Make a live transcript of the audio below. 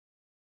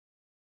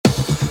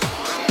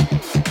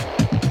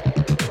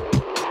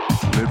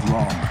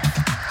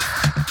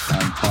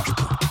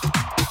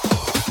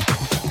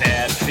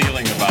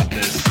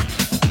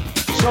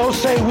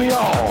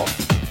y'all.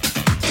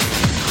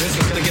 This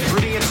is going to get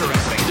pretty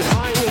interesting.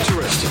 Define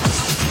interest.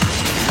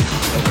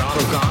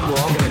 Oh God, we're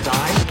all going to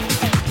die?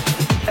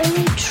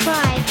 Only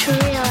try to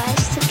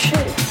realize the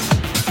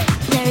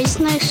truth. There is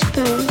no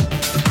spoon.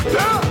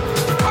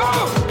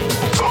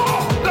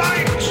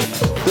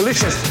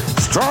 Delicious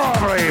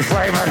strawberry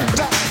flavored.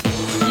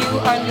 You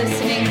are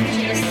listening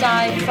to the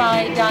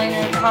SciFi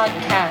Diner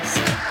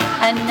Podcast.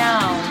 And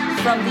now,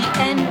 from the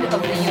end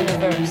of the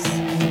universe,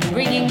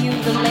 bringing you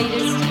the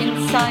latest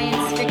in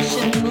science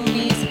fiction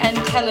movies and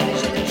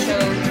television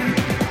shows,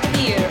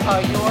 here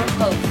are your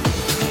hosts.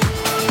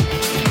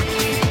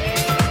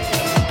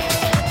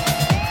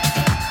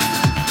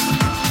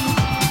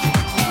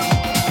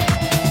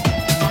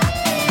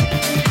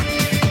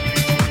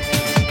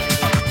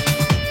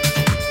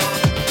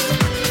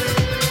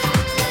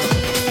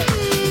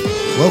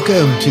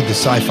 Welcome to the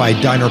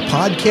SciFi Diner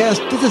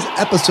Podcast. This is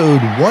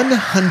episode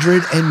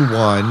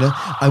 101.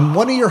 I'm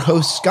one of your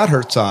hosts, Scott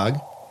Herzog.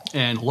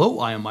 And hello,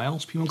 I am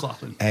Miles P.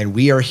 McLaughlin. And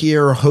we are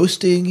here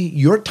hosting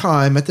your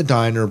time at the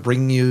diner,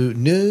 bringing you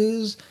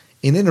news,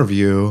 an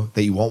interview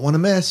that you won't want to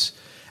miss,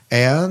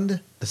 and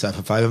the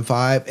SciFi 5 and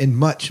 5, and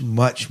much,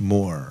 much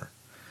more.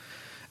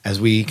 As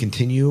we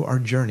continue our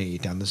journey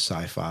down the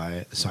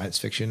sci-fi, the science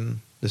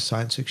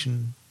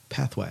fiction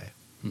pathway.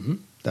 Mm-hmm.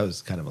 That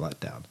was kind of a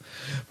letdown.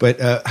 But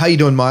how you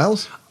doing,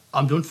 Miles?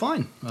 I'm doing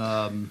fine.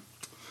 I'm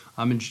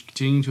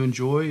continuing to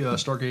enjoy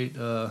Stargate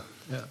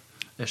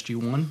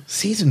SG-1.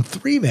 Season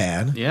 3,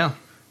 man. Yeah.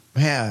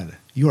 Man,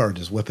 you are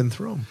just whipping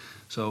through them.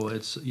 So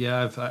it's,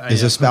 yeah.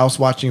 Is the spouse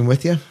watching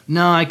with you?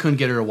 No, I couldn't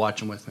get her to watch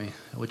them with me,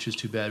 which is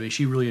too bad. I mean,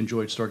 she really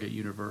enjoyed Stargate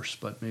Universe,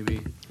 but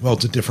maybe... Well,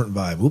 it's a different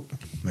vibe. Whoop,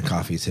 my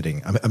coffee's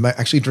hitting. I'm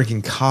actually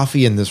drinking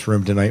coffee in this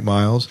room tonight,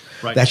 Miles.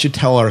 Right. That should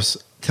tell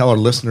our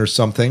listeners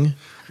something.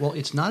 Well,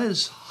 it's not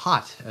as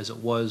hot as it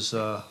was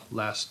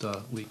last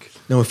week.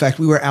 No, in fact,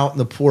 we were out in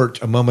the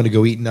porch a moment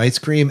ago eating ice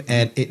cream,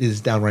 and it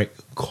is downright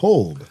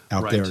cold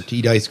out there to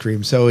eat ice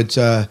cream. So it's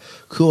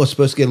cool. It's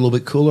supposed to get a little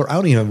bit cooler. I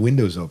don't even have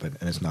windows open,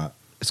 and it's not.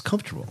 It's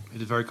comfortable.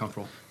 It is very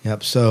comfortable.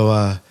 Yep.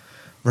 So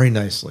very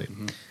nicely.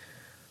 Mm-hmm.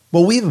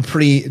 Well, we have a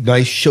pretty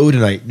nice show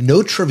tonight.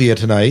 No trivia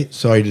tonight.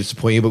 Sorry to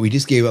disappoint you, but we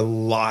just gave a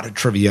lot of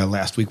trivia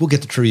last week. We'll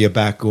get the trivia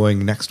back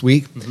going next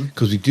week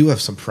because we do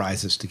have some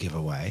prizes to give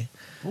away.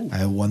 Ooh. I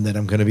have one that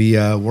I'm going to be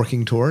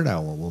working toward.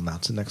 We'll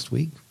announce it next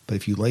week. But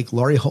if you like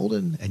Laurie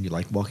Holden and you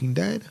like Walking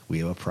Dead, we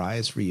have a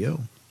prize for you.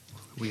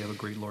 We have a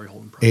great Laurie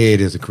Holden prize.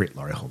 It is a great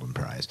Laurie Holden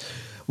prize.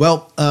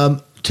 Well,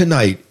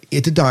 tonight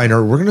at the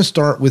diner, we're going to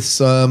start with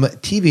some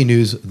TV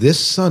news. This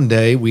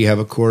Sunday, we have,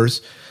 of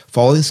course,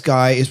 Falling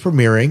Sky is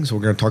premiering, so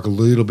we're going to talk a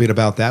little bit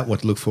about that,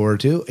 what to look forward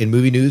to. In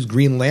movie news,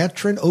 Green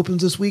Lantern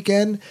opens this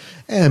weekend,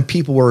 and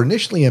people were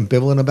initially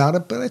ambivalent about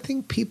it, but I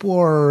think people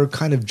are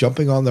kind of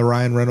jumping on the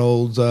Ryan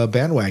Reynolds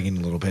bandwagon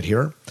a little bit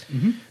here.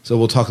 Mm-hmm. So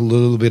we'll talk a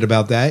little bit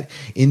about that.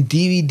 In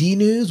DVD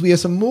news, we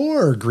have some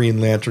more Green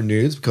Lantern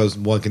news, because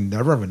one can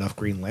never have enough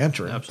Green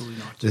Lantern. Absolutely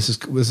not. This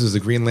is the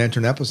Green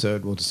Lantern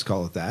episode, we'll just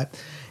call it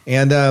that.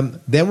 And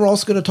then we're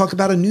also going to talk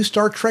about a new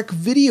Star Trek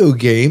video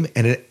game,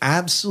 and it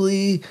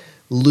absolutely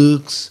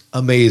looks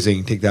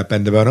amazing. Take that,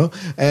 Ben DeBono.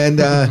 And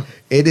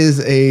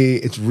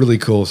it's really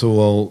cool. So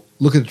we'll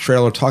look at the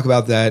trailer, talk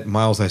about that.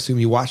 Miles, I assume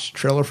you watched the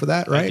trailer for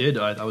that, right? I did.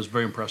 I was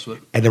very impressed with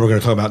it. And then we're going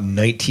to talk about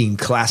 19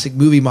 classic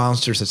movie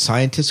monsters that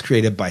scientists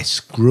created by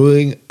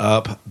screwing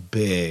up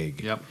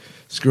big. Yep.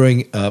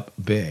 Screwing up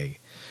big.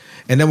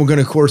 And then we're going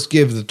to, of course,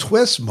 give the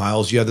twist.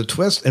 Miles, you have the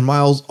twist. And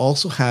Miles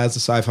also has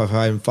the SciFi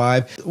 5 and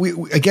 5. We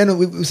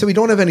said we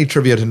don't have any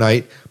trivia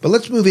tonight, but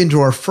let's move into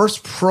our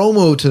first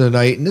promo to the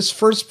night. And this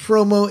first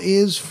promo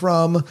is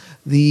from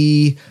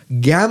the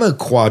Gamma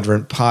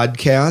Quadrant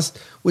podcast,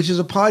 which is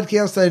a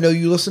podcast that I know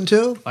you listen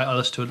to. I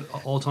listen to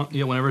it all the time.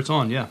 Yeah, whenever it's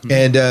on, yeah.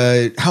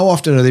 And how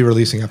often are they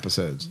releasing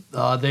episodes?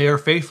 They are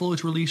faithful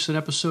to release an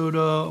episode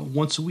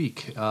once a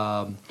week.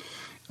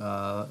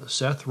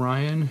 Seth,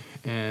 Ryan,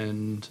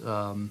 and...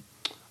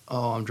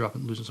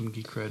 I'm losing some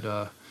geek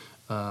cred.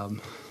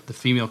 The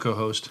female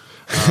co-host.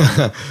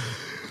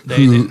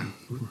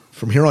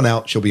 From here on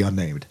out, she'll be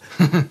unnamed.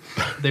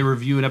 They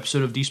review an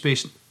episode of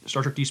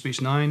Star Trek Deep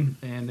Space Nine,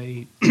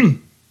 and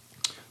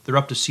they're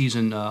up to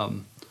season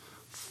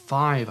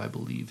 5, I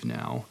believe,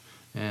 now.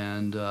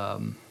 And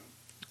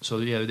so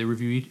they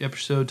review each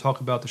episode,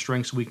 talk about the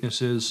strengths,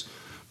 weaknesses,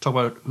 talk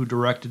about who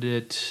directed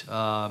it,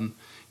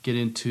 get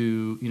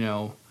into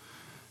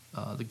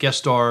the guest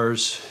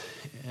stars.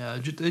 They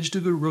just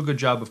do a real good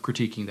job of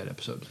critiquing that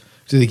episode.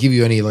 Do they give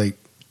you any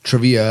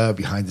trivia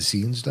behind the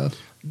scenes stuff?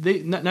 They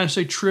not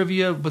necessarily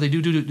trivia, but they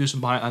do some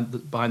behind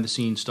the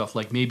scenes stuff.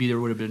 Like maybe there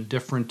would have been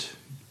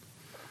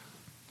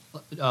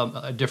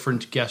a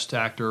different guest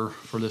actor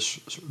for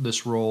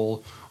this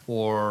role,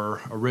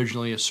 or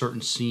originally a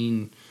certain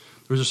scene.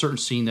 There was a certain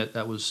scene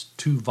that was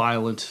too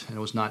violent and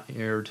it was not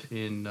aired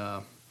in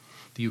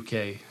the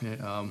UK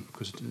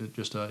because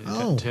just a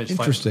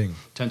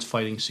tense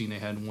fighting scene they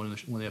had in one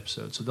of the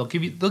episodes. So they'll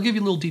give you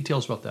little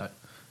details about that.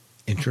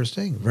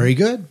 Interesting. Very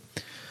good.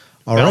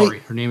 All Valerie.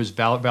 right. Her name is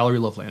Valerie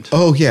Loveland.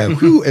 Oh, yeah.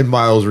 Whew, and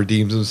Miles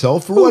redeems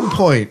himself for 1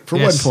 point. For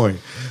Yes. 1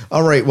 point.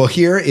 All right. Well,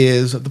 here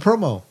is the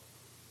promo.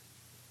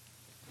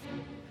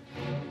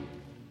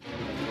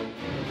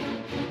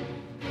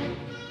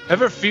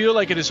 Ever feel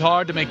like it is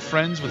hard to make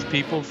friends with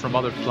people from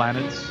other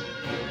planets?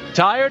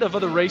 Tired of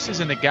other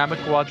races in the Gamma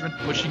Quadrant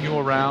pushing you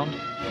around?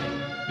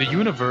 The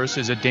universe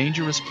is a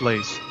dangerous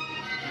place.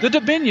 The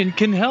Dominion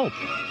can help.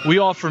 We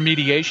offer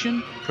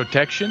mediation,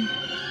 protection,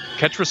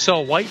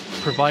 Ketracel White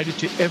provided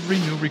to every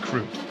new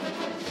recruit.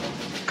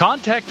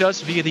 Contact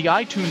us via the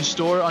iTunes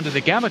store under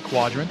the Gamma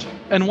Quadrant,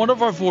 and one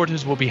of our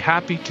Vortas will be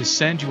happy to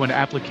send you an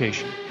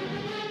application.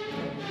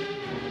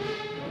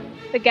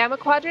 The Gamma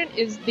Quadrant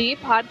is the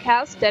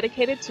podcast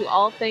dedicated to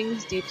all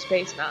things Deep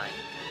Space Nine.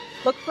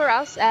 Look for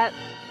us at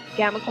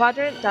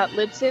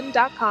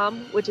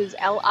gammaquadrant.libsyn.com, which is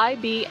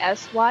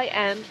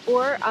LIBSYN,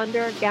 or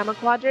under Gamma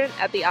Quadrant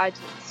at the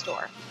iTunes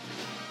store.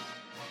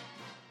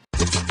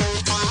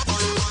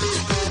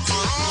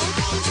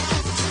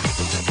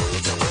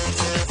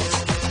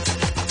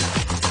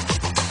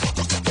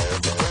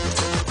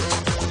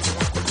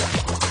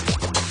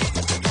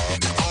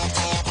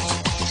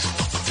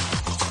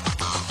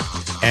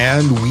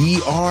 And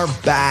we are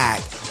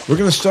back. We're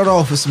going to start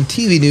off with some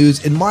TV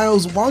news. And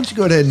Miles, why don't you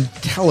go ahead and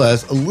tell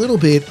us a little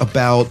bit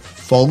about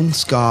Fallen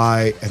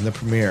Sky and the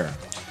premiere?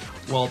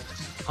 Well,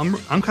 I'm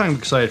kind of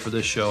excited for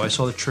this show. I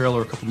saw the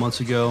trailer a couple months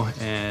ago,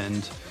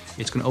 and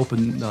it's going to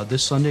open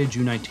this Sunday,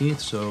 June 19th.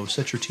 So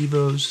set your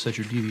TiVos, set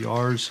your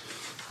DVRs.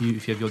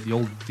 If you have the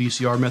old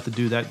VCR method,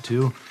 do that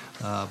too.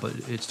 But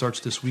it starts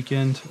this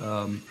weekend.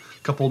 A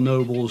couple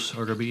notables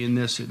are going to be in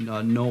this.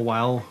 Noah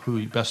Weil, who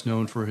is best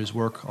known for his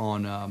work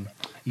on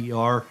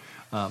ER.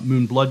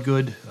 Moon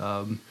Bloodgood.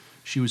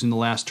 She was in the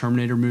last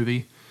Terminator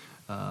movie.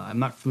 I'm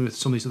not familiar with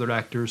some of these other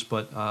actors,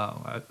 but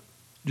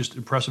just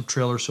impressive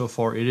trailer so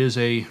far. It is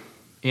a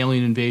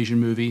alien invasion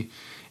movie,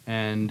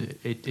 and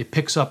it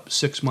picks up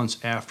 6 months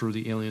after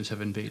the aliens have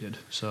invaded.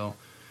 So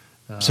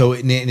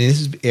and this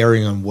is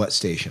airing on what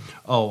station?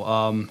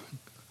 TNT.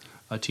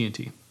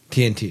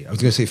 TNT. I was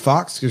going to say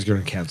Fox because you're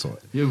going to cancel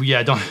it.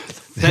 Yeah, don't.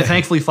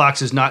 Thankfully,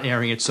 Fox is not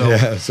airing it, so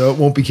Yeah, so it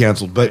won't be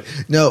canceled. But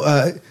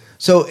no,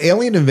 so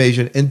Alien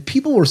Invasion, and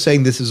people were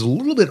saying this is a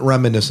little bit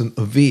reminiscent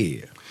of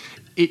V.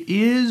 it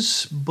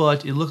is.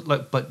 But it looked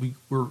like,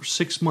 we're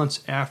 6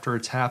 months after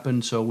it's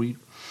happened, so we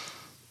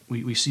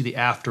see the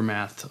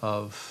aftermath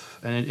of,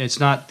 and it's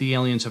not, the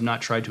aliens have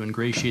not tried to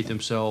ingratiate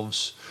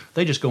themselves.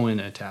 They just go in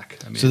and attack.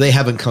 I mean, So they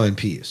haven't come in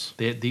peace.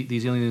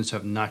 These aliens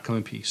have not come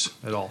in peace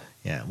at all.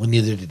 Yeah, well,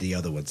 neither did the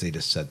other ones. They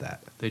just said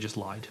that. They just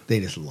lied. They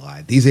just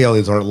lied. These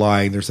aliens aren't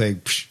lying. They're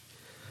saying, psh,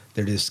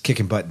 they're just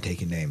kicking butt and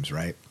taking names,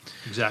 right?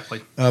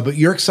 Exactly. But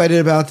you're excited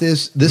about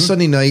this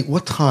Sunday night.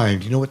 What time?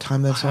 Do you know what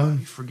time that's on?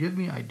 Forgive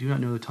me, I do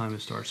not know the time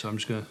it starts, so I'm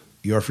just going to...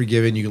 You are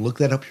forgiven. You can look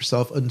that up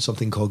yourself on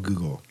something called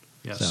Google.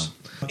 Yes. So,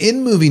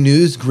 in movie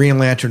news, Green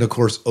Lantern, of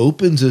course,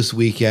 opens this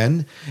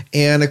weekend.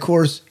 And, of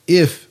course,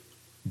 if,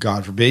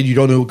 God forbid, you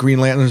don't know what Green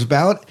Lantern is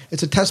about,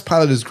 it's a test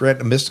pilot is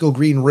granted a mystical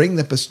green ring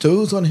that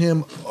bestows on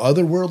him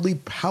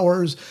otherworldly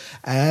powers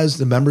as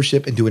the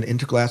membership into an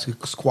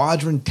intergalactic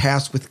squadron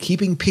tasked with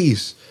keeping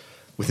peace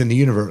within the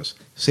universe.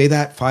 Say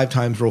that 5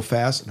 times real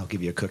fast, and I'll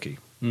give you a cookie.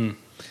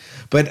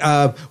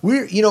 But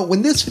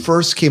when this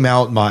first came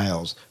out,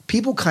 Miles,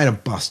 people kind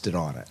of busted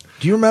on it.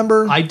 Do you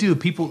remember? I do.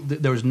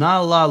 There was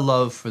not a lot of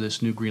love for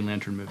this new Green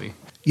Lantern movie.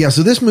 Yeah,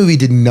 so this movie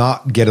did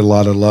not get a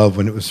lot of love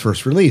when it was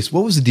first released.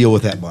 What was the deal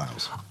with that,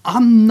 Miles?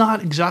 I'm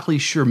not exactly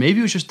sure. Maybe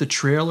it was just the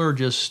trailer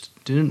just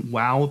didn't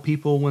wow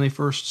people when they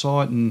first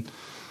saw it, and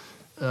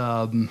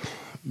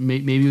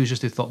maybe it was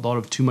just they thought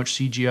of too much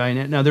CGI in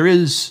it. Now, there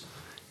is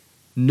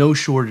no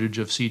shortage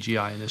of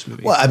CGI in this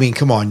movie. Well, I mean,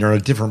 come on, you're on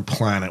a different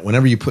planet.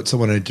 Whenever you put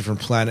someone on a different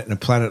planet, in a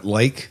planet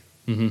like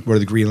where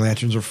the Green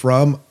Lanterns are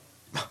from,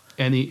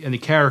 and the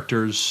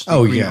characters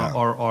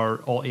are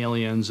all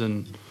aliens,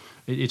 and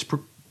it's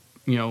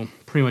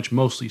pretty much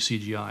mostly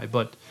CGI.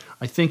 But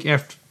I think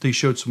after they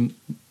showed some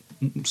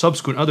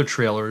subsequent other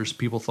trailers,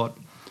 people thought,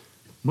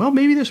 well,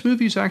 maybe this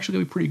movie is actually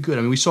going to be pretty good.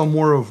 I mean, we saw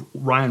more of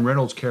Ryan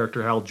Reynolds'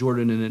 character, Hal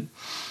Jordan, in it,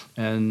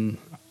 and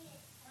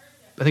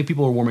I think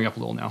people are warming up a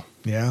little now.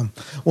 Yeah.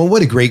 Well,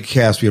 what a great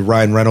cast. We have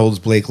Ryan Reynolds,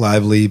 Blake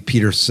Lively,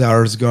 Peter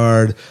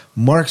Sarsgaard,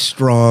 Mark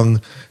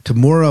Strong,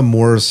 Tamora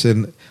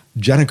Morrison,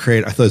 Jenna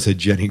Craig. I thought it said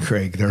Jenny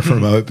Craig there for a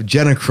moment, but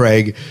Jenna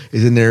Craig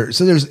is in there.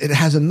 So it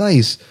has a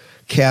nice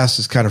cast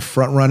that's kind of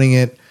front running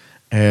it,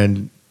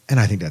 and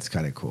I think that's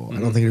kind of cool.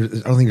 I don't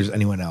think there's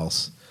anyone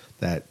else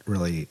that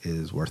really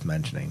is worth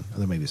mentioning.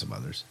 There may be some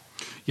others.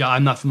 Yeah,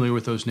 I'm not familiar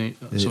with those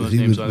names.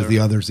 With the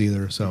others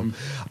either. So,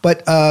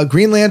 but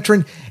Green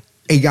Lantern.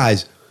 Hey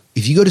guys,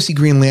 if you go to see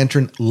Green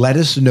Lantern, let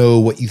us know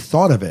what you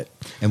thought of it,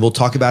 and we'll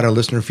talk about our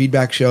listener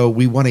feedback show.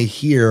 We want to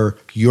hear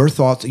your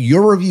thoughts,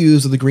 your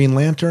reviews of the Green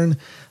Lantern,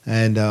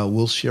 and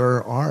we'll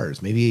share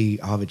ours.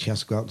 Maybe I'll have a chance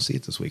to go out and see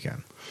it this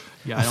weekend.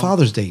 Yeah, a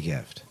Father's Day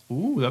gift.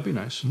 Ooh, that'd be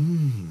nice.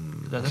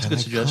 That's a good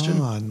suggestion.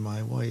 Can I con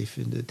my wife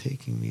into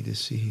taking me to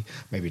see?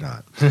 Maybe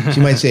not. She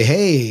might say,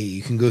 "Hey,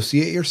 you can go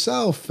see it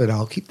yourself, and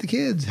I'll keep the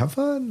kids. Have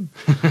fun."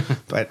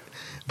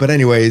 But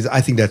anyways,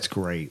 I think that's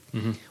great.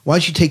 Why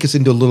don't you take us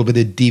into a little bit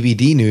of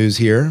DVD news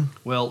here?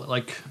 Well,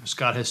 like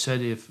Scott has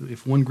said,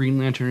 if one Green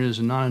Lantern is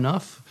not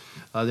enough,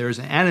 there's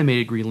an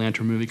animated Green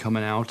Lantern movie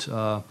coming out,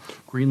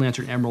 Green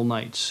Lantern Emerald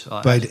Knights.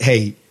 But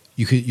hey,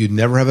 you'd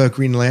never have a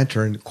Green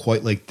Lantern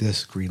quite like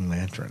this Green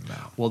Lantern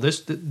now. Well,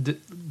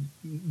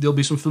 there'll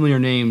be some familiar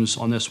names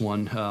on this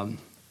one.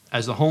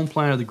 As the home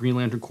planet of the Green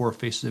Lantern Corps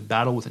faces a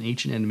battle with an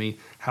ancient enemy,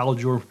 Hal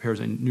Jordan prepares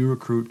a new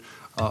recruit,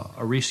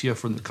 Aricia,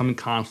 for the coming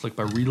conflict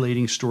by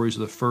relating stories of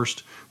the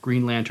first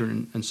Green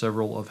Lantern and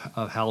several of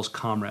Hal's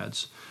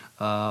comrades.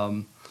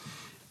 Nathan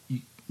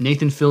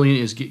Fillion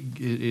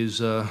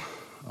is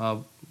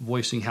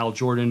voicing Hal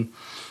Jordan.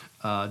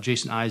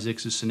 Jason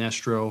Isaacs is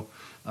Sinestro.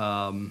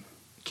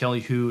 Kelly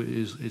Hu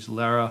is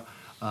Lara.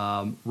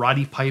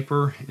 Roddy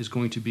Piper is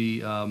going to be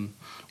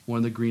one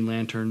of the Green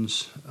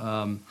Lanterns.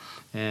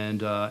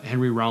 And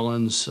Henry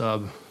Rollins,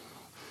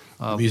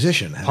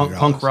 musician,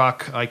 punk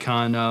rock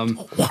icon.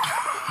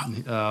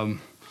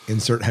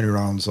 Insert Henry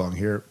Rollins song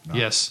here. No,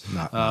 yes,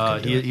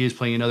 not he is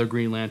playing another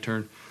Green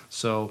Lantern.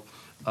 So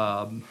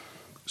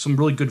some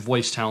really good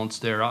voice talents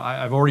there.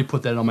 I've already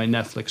put that on my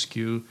Netflix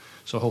queue,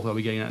 so hopefully I'll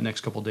be getting that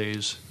next couple of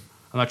days.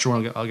 I'm not sure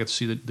when I'll get to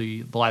see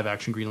the live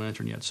action Green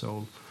Lantern yet,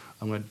 so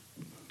I'm going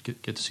to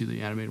get to see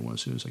the animated one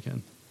as soon as I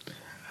can.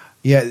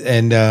 Yeah,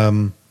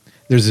 and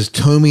there's this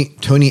Tony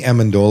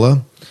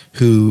Amendola,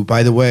 who,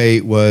 by the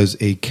way, was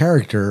a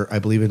character, I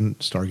believe, in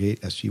Stargate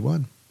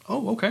SG-1.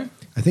 Oh, okay.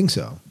 I think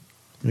so.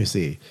 Let me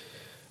see.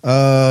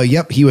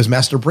 Yep, he was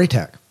Master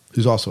Braytak,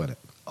 who's also in it.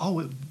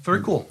 Oh,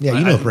 very cool. Yeah,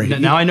 you know Braytak.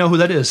 Now I know who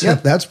that is. Yeah,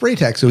 that's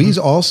Braytak. So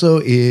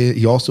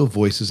he also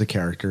voices a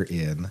character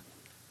in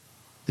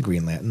the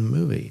Green Lantern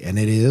movie, and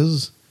it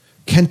is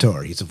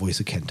Kentor. He's the voice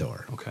of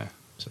Kentor. Okay.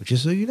 So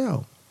just so you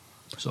know.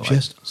 So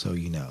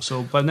you know.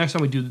 So by the next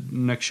time we do the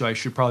next show, I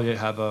should probably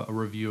have a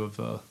review of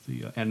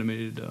the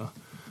animated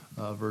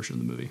version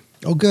of the movie.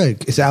 Oh,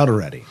 good. It's out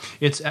already.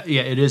 It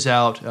is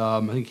out. I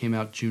think it came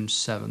out June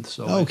 7th.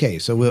 So okay,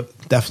 so we'll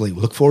definitely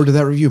look forward to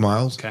that review,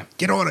 Miles. Okay.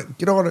 Get on it.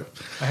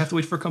 I have to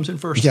wait for it comes in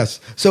first. Yes.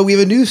 So we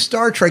have a new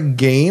Star Trek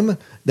game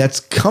that's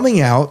coming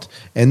out,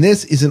 and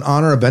this is in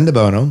honor of Ben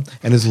DeBono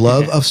and his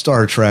love of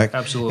Star Trek.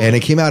 Absolutely. And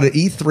it came out at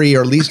E3,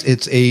 or at least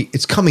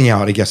it's coming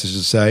out, I guess I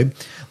should say.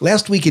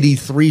 Last week at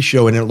E3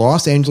 show in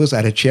Los Angeles, I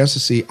had a chance to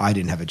see, I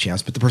didn't have a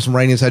chance, but the person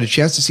writing this had a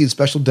chance to see the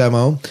special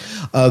demo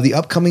of the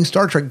upcoming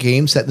Star Trek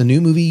game set in the new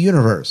movie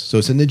universe. So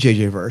it's in the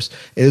JJ-verse.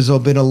 It has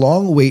been a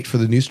long wait for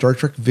the new Star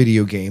Trek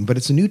video game, but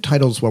it's a new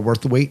title as well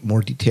worth the wait.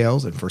 More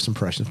details and first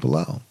impressions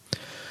below.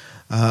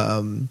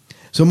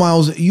 So,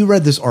 Miles, you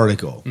read this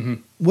article. Mm-hmm.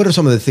 What are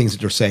some of the things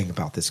that they're saying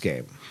about this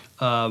game?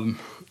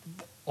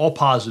 All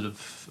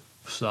positive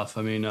stuff.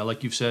 I mean,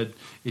 like you've said,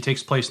 it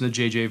takes place in the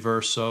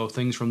JJ-verse, so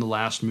things from the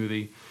last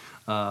movie.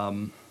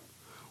 We'll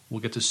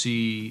get to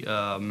see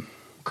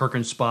Kirk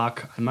and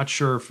Spock. I'm not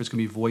sure if it's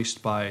going to be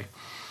voiced by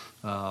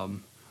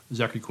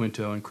Zachary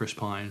Quinto and Chris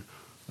Pine,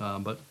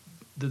 but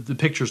the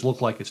pictures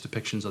look like it's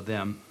depictions of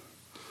them.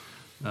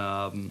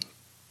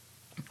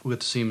 We'll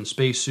get to see them in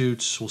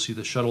spacesuits. We'll see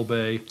the shuttle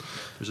bay.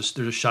 There's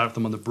a shot of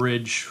them on the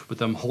bridge with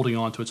them holding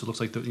on to it. So it looks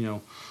like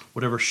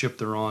whatever ship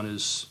they're on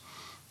is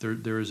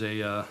there is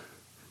a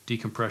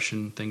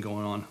decompression thing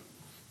going on.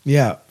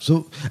 Yeah.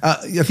 So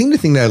I think the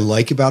thing that I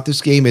like about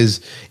this game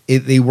is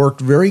they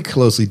worked very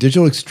closely.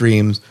 Digital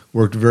Extremes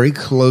worked very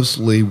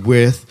closely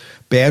with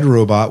Bad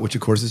Robot, which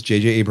of course is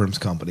J.J. Abrams'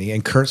 company,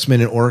 and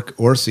Kurtzman and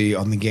Orsi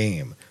on the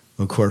game,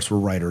 who of course were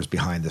writers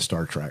behind the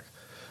Star Trek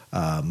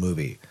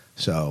movie.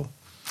 So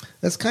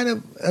that's kind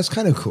of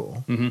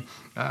cool. Mm-hmm.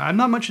 I'm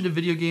not much into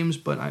video games,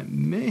 but I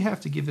may have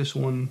to give this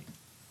one.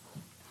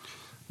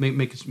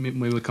 Maybe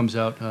it comes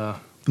out.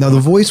 Now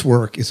the voice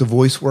work is a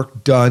voice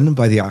work done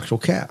by the actual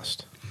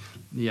cast.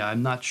 Yeah,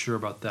 I'm not sure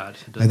about that.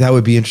 And that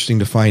would be interesting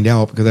to find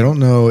out because I don't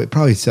know. It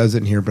probably says it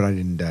in here, but I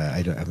didn't.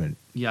 I haven't.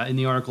 Yeah, in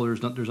the article,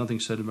 there's nothing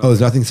said about. Oh,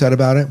 there's nothing said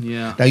about it.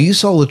 Yeah. Now you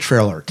saw the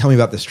trailer. Tell me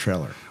about this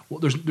trailer. Well,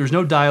 there's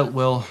no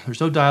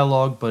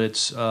dialogue, but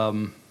it's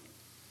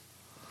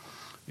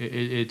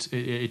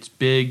it's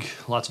big.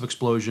 Lots of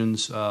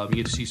explosions. You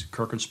get to see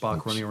Kirk and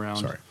Spock running around.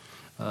 Sorry.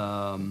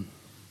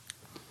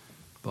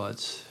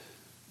 But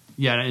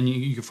yeah, and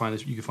you can find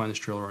this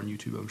trailer on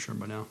YouTube, I'm sure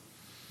by now.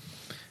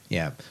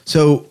 Yeah.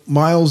 So,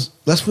 Miles,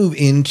 let's move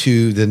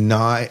into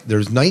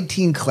there's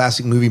 19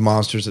 classic movie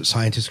monsters that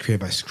scientists created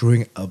by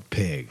screwing a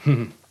pig.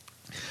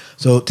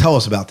 So, tell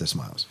us about this,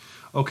 Miles.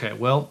 Okay.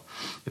 Well,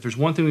 if there's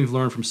one thing we've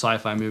learned from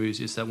sci-fi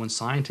movies, it's that when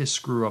scientists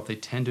screw up, they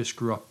tend to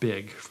screw up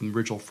big. From the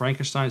original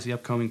Frankenstein to the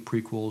upcoming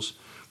prequels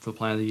for the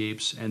Planet of the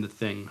Apes and The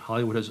Thing,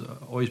 Hollywood has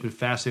always been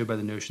fascinated by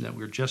the notion that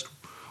we're just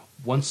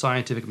one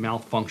scientific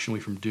malfunction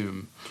away from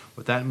doom.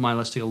 With that in mind,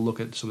 let's take a look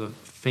at some of the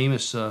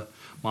famous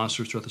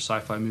monsters throughout the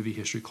sci-fi movie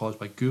history caused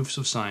by goofs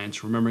of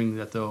science, remembering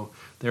that though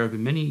there have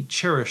been many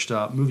cherished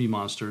movie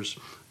monsters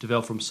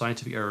developed from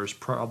scientific errors,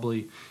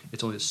 probably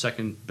it's only the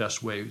second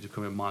best way to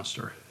become a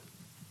monster.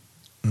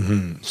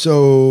 Mm-hmm.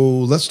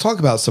 So let's talk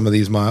about some of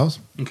these, Miles.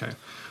 Okay.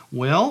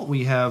 Well,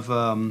 we have...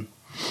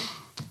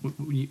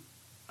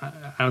 I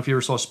don't know if you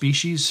ever saw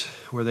Species,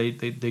 where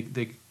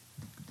they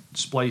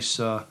splice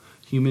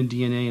human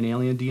DNA and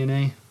alien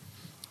DNA.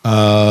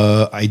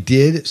 I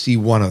did see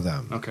one of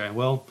them. Okay,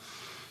 well,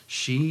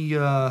 she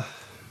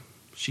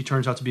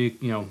turns out to be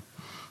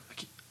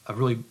a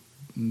really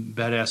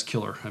badass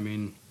killer. I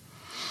mean,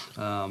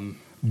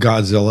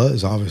 Godzilla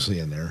is obviously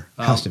in there.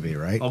 Has to be,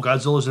 right? Oh,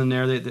 Godzilla's in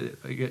there.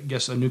 I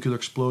guess a nuclear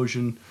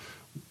explosion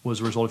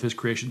was a result of his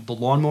creation. The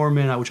Lawnmower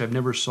Man, which I've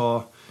never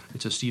saw.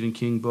 It's a Stephen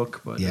King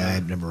book, but yeah,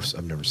 I've never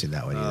seen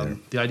that one either.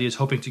 The idea is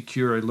hoping to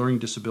cure a learning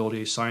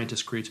disability. A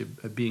scientist creates a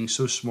being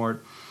so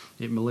smart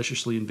it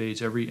maliciously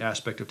invades every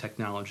aspect of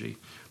technology.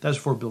 That's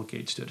before Bill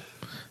Gates did.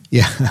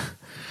 Yeah.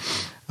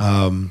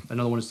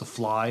 Another one is The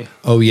Fly.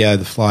 Oh yeah,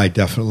 The Fly,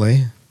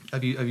 definitely.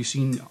 Have you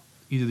seen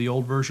either the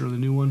old version or the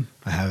new one?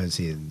 I haven't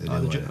seen the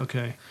new one.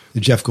 Okay. The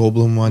Jeff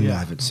Goldblum one, Yeah. I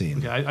haven't seen.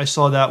 Okay, I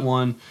saw that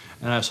one,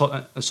 and I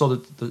saw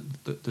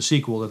the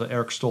sequel that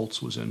Eric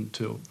Stoltz was in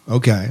too.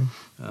 Okay.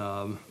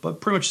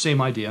 But pretty much the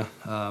same idea.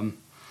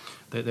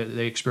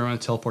 They experiment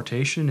with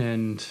teleportation,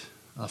 and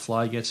a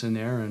fly gets in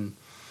there, and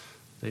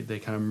they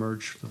kind of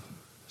merge.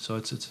 So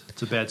it's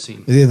a bad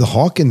scene. Yeah, the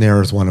Hawk in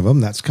there is one of them.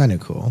 That's kind of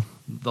cool.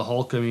 The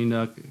Hulk, I mean,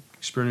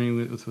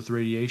 experimenting with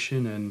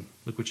radiation, and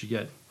look what you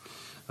get.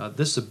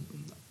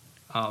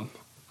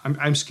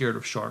 I'm scared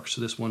of sharks,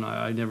 so this one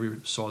I never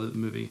saw the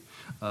movie.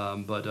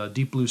 But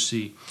Deep Blue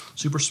Sea,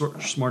 super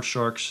smart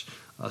sharks.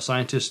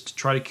 Scientists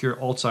try to cure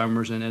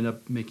Alzheimer's and end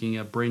up making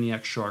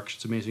brainiac sharks.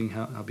 It's amazing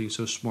how being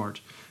so smart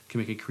can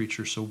make a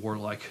creature so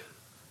warlike.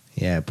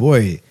 Yeah,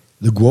 boy,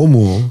 the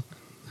Guomul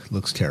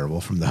looks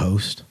terrible from The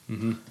Host.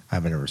 Mm-hmm. I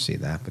haven't ever seen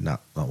that, but not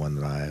one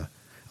that I...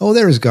 Oh,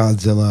 there's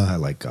Godzilla. I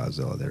like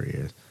Godzilla. There he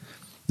is.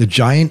 The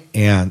giant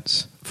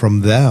ants from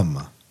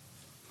Them.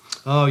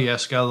 Oh,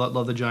 yes. Gotta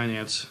love the giant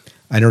ants.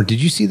 I know.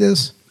 Did you see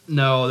this?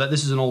 No,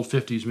 this is an old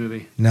 50s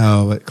movie.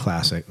 No, but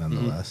classic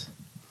nonetheless.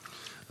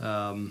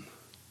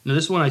 Now,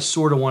 this one I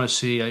sort of want to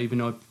see, even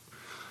though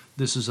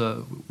this is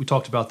we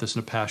talked about this in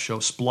a past show,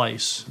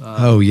 Splice.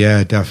 Oh,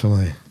 yeah,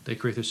 definitely. They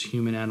create this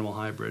human-animal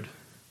hybrid.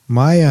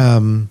 My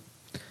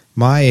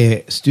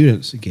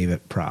students gave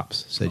it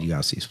props. Said you got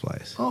to see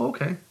Splice. Oh,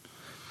 okay.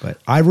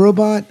 But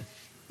iRobot,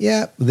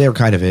 yeah, they're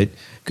kind of it.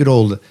 Good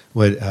old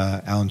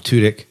Alan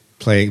Tudyk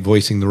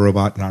voicing the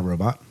robot in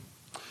iRobot.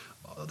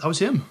 That was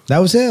him. That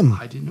was him.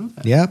 I didn't know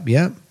that. Yep.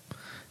 Yep.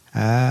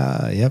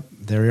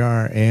 There we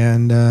are.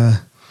 And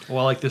well,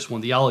 I like this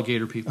one, the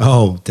alligator people.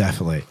 Oh,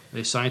 definitely.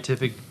 A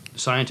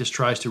scientist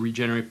tries to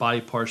regenerate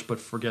body parts, but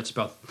forgets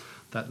about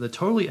the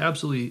totally,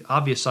 absolutely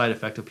obvious side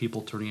effect of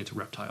people turning into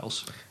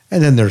reptiles.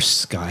 And then there's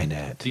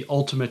Skynet. The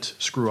ultimate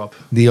screw up.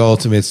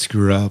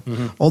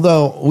 Mm-hmm.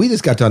 Although we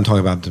just got done talking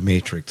about The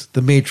Matrix.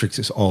 The Matrix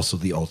is also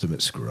the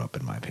ultimate screw up,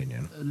 in my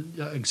opinion.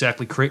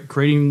 Exactly.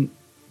 Creating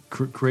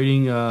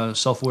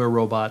self-aware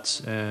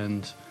robots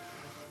and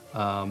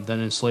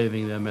then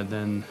enslaving them, and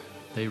then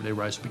they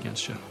rise up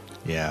against you.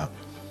 Yeah.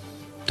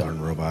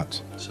 Darn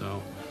robots.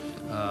 So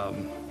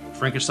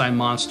Frankenstein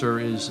monster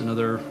is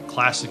another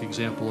classic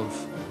example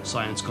of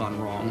science gone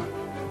wrong.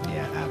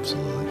 Yeah,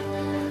 absolutely.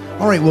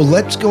 All right, well,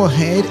 let's go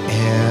ahead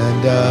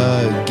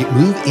and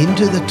move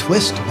into the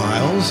twist,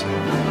 Miles.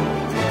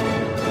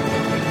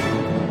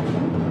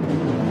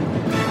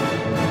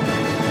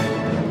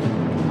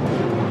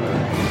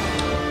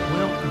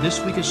 This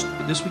week is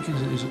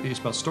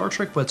about Star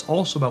Trek, but it's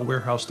also about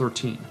Warehouse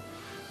 13.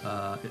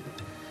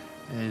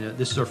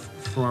 This is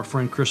from our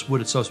friend Chris Wood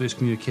at Subspace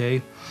Communique.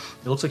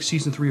 It looks like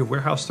Season 3 of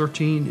Warehouse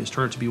 13 is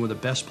turning to be one of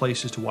the best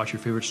places to watch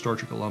your favorite Star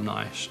Trek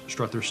alumni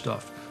strut their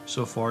stuff.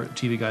 So far,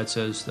 TV Guide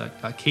says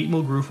that Kate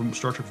Mulgrew from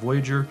Star Trek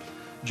Voyager,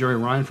 Jerry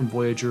Ryan from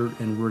Voyager,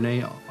 and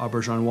Renee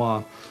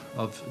Auberjonois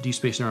of Deep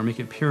Space Nine are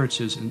making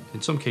appearances, and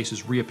in some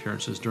cases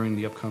reappearances, during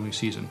the upcoming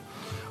season.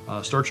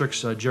 Star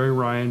Trek's Jerry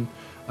Ryan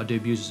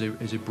debuts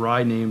as a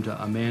bride named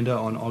Amanda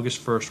on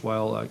August 1st,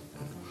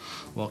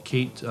 while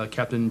Kate,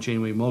 Captain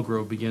Janeway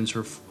Mulgrew, begins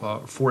her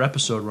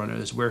 4-episode run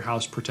as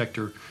Warehouse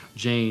Protector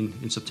Jane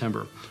in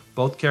September.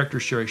 Both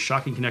characters share a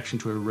shocking connection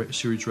to a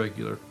series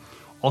regular.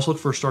 Also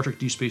look for Star Trek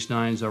Deep Space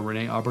Nine's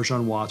Renee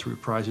Auberjonois to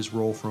reprise his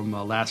role from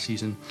last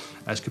season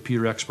as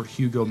computer expert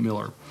Hugo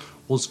Miller.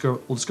 We'll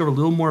discover a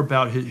little more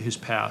about his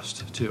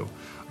past, too.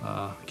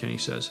 Kenny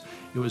says.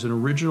 I was an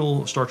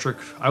original Star Trek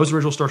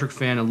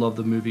fan and loved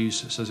the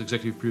movies, says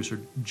executive producer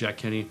Jack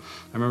Kenny.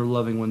 I remember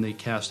loving when they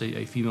cast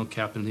a female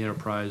captain in the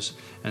Enterprise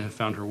and have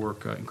found her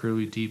work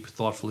incredibly deep,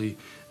 thoughtfully,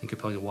 and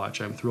compelling to watch.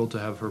 I'm thrilled to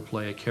have her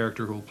play a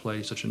character who will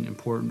play such an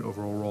important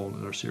overall role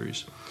in our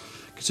series.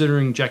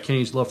 Considering Jack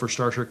Kenny's love for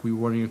Star Trek, we were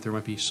wondering if there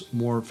might be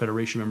more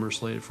Federation members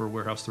slated for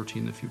Warehouse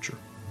 13 in the future.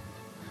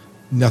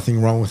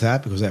 Nothing wrong with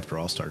that, because after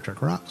all, Star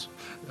Trek rocks.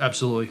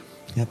 Absolutely.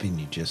 Yep, and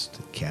you just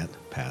can't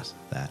pass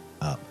that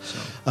up.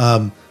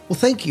 Well,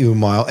 thank you,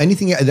 Miles.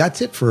 Anything?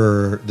 That's it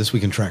for This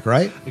Week in Trek,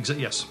 right?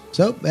 Yes.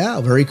 So,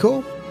 yeah, very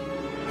cool.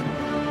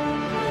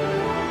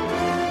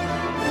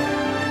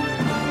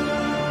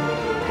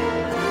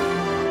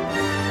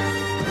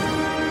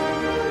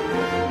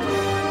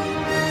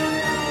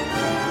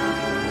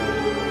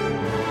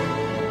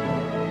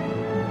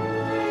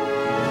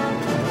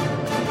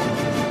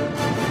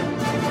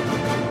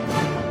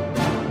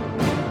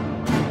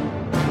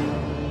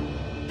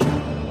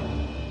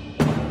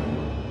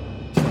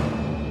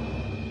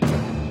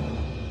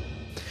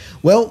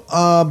 Well,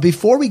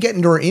 before we get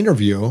into our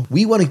interview,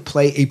 we want to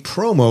play a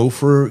promo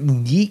for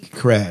Geek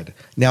Cred.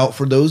 Now,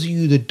 for those of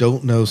you that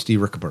don't know Steve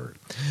Rickenberg,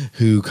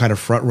 who kind of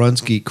front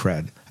runs Geek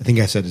Cred, I think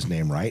I said his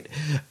name right,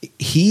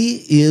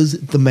 he is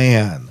the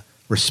man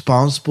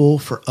responsible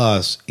for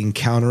us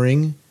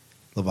encountering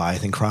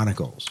Leviathan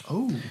Chronicles.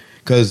 Oh.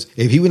 Because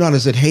if he went on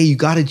and said, hey, you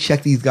got to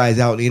check these guys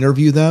out and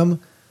interview them,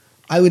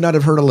 I would not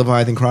have heard of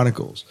Leviathan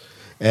Chronicles.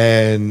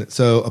 And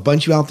so a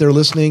bunch of you out there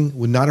listening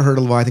would not have heard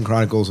of Leviathan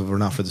Chronicles if it were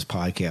not for this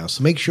podcast.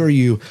 So make sure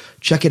you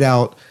check it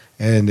out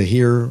and to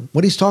hear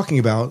what he's talking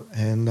about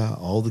and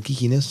all the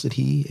geekiness that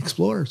he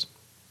explores.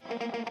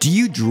 Do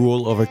you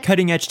drool over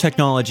cutting-edge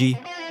technology?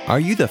 Are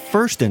you the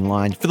first in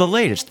line for the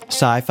latest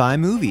sci-fi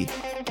movie?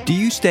 Do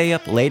you stay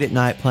up late at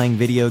night playing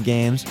video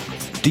games?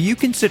 Do you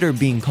consider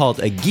being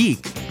called a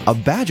geek a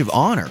badge of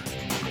honor?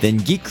 Then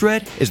Geek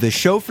Cred is the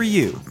show for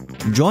you.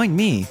 Join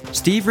me,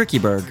 Steve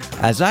Rickenberg,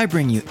 as I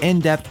bring you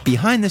in-depth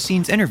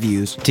behind-the-scenes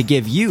interviews to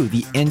give you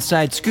the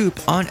inside scoop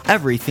on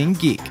everything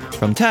geek.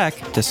 From tech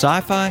to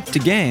sci-fi to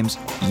games,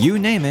 you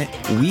name it,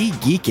 we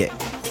geek it.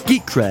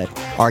 Geek Cred.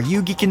 Are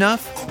you geek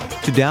enough?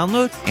 To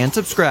download and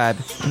subscribe,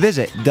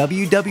 visit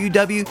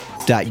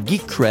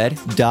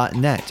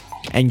www.geekcred.net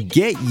and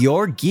get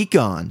your geek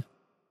on.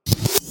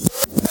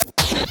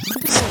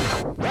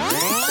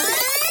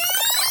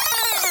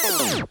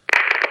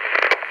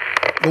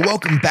 Well,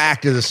 welcome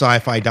back to the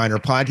SciFi Diner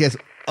Podcast.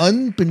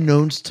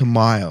 Unbeknownst to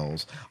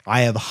Miles,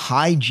 I have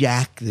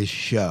hijacked this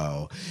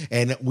show,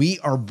 and we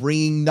are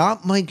bringing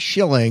not Mike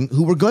Schilling,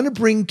 who we're going to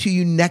bring to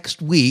you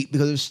next week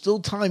because there's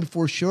still time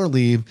before shore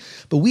leave,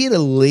 but we had a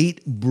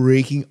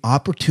late-breaking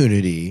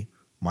opportunity,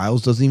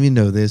 Miles doesn't even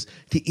know this,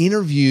 to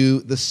interview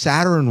the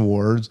Saturn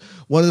Awards,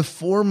 one of the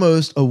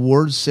foremost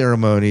awards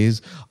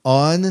ceremonies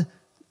on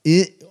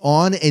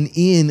and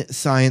in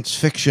science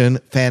fiction,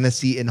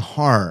 fantasy, and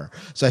horror.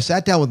 So I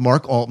sat down with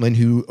Mark Altman,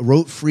 who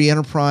wrote Free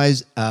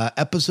Enterprise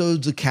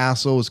episodes of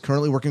Castle, is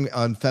currently working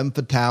on Femme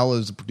Fatale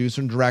as a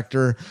producer and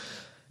director.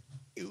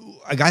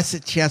 I got a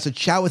chance to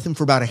chat with him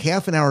for about a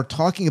half an hour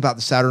talking about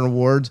the Saturn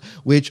Awards,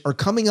 which are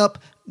coming up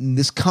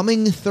this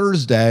coming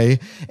Thursday.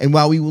 And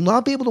while we will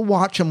not be able to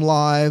watch them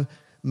live,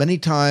 many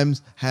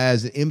times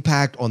has an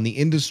impact on the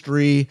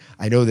industry.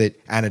 I know that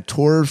Anna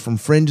Torv from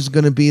Fringe is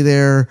going to be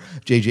there.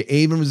 J.J.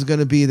 Abrams is going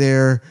to be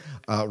there.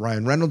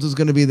 Ryan Reynolds is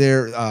going to be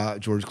there.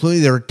 George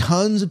Clooney. There are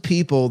tons of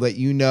people that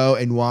you know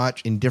and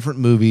watch in different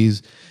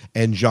movies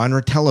and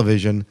genre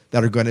television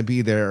that are going to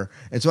be there.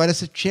 And so I had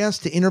a chance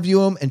to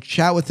interview him and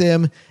chat with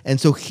him.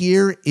 And so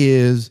here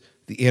is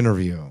the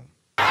interview.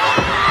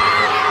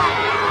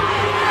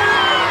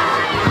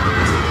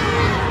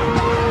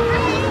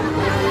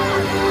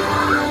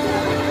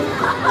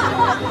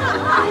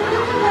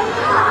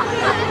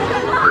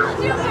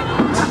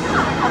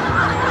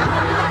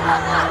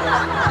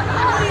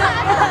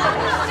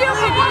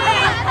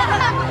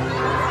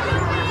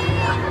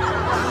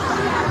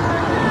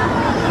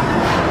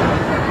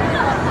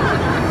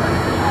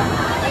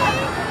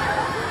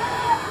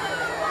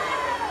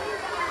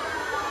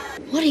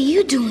 What are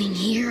you doing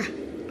here?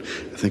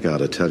 I think I ought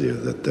to tell you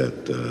that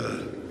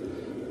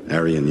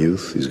Aryan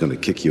youth, he's going to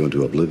kick you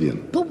into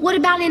oblivion. But what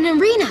about in an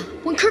arena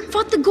when Kirk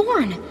fought the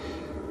Gorn?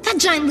 That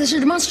giant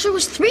lizard monster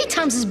was 3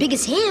 times as big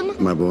as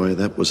him. My boy,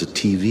 that was a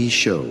TV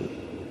show.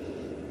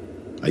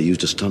 I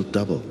used a stunt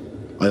double.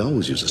 I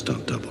always use a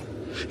stunt double.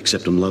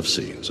 Except in love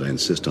scenes. I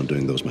insist on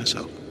doing those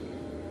myself.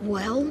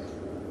 Well,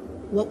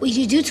 what would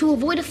you do to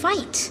avoid a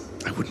fight?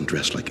 I wouldn't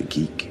dress like a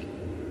geek.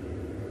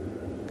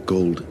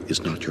 Gold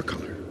is not your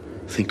color.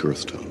 Think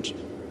earth tones.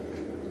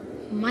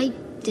 Mike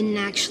didn't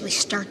actually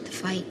start the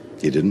fight.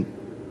 He didn't?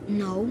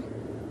 No.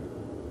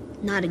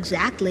 Not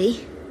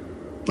exactly.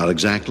 Not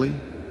exactly?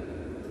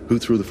 Who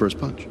threw the first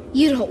punch?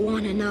 You don't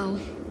want to know.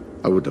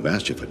 I wouldn't have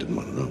asked you if I didn't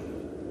want to know.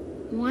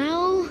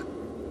 Well,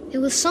 it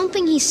was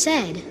something he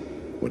said.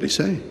 What'd he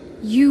say?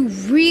 You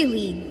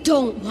really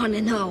don't want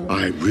to know.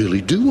 I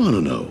really do want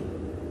to know.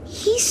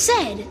 He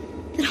said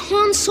that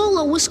Han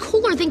Solo was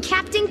cooler than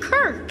Captain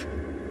Kirk.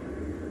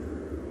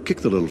 Kick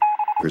the little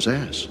f***er's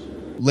ass.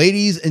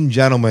 Ladies and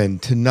gentlemen,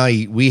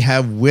 tonight we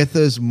have with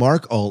us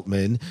Mark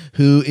Altman,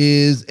 who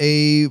is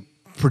a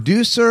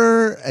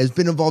producer, has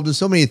been involved in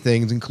so many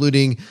things,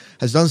 including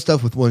has done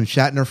stuff with William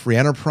Shatner, Free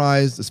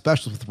Enterprise, The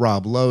Specialist with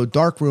Rob Lowe,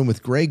 Dark Room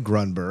with Greg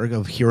Grunberg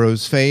of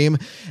Heroes fame,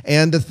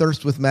 and The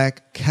Thirst with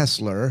Matt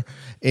Kessler.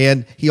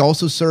 And he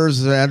also served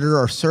as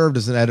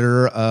an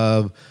editor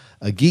of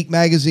a geek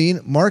magazine.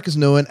 Mark is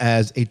known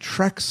as a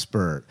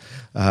Trekspert,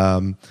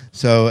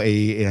 so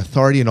an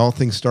authority in all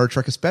things Star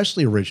Trek,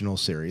 especially original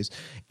series,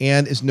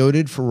 and is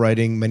noted for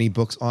writing many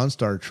books on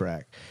Star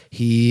Trek.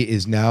 He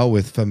is now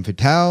with Femme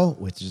Fatale,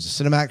 which is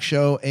a Cinemax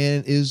show,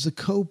 and is the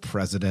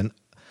co-president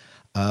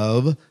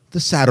of the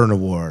Saturn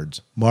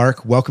Awards.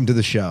 Mark, welcome to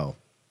the show.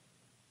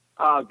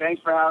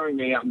 Thanks for having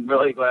me. I'm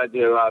really glad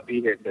to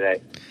be here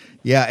today.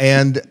 Yeah,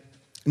 and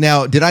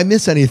now, did I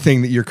miss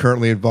anything that you're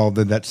currently involved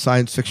in that's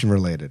science fiction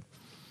related?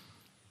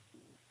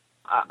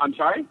 I'm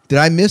sorry? Did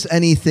I miss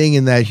anything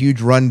in that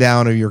huge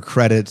rundown of your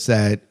credits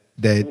that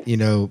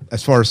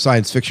as far as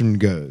science fiction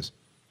goes?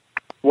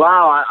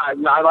 Wow,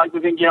 I like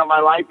to think, my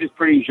life is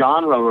pretty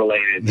genre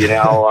related,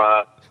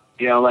 I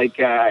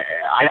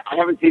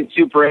haven't seen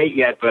Super 8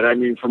 yet, but I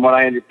mean, from what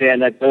I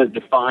understand, that does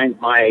define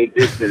my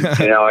existence.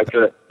 I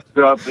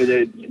grew up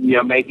with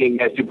making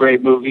Super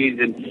 8 movies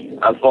and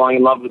falling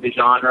in love with the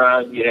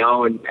genre,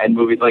 and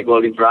movies like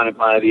Logan's Run and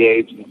Planet of the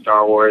Apes and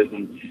Star Wars.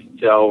 And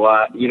so,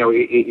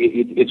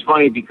 it's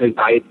funny because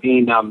I had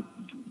seen,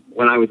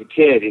 when I was a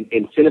kid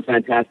in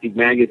Cinefantastic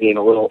magazine,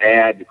 a little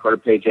ad, a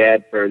quarter-page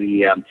ad for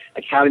the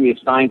Academy of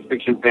Science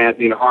Fiction,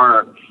 Fantasy, and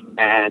Horror,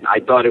 and I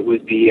thought it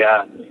was the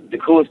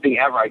coolest thing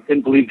ever. I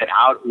couldn't believe that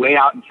way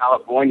out in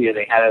California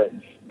they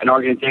had an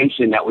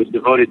organization that was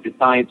devoted to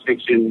science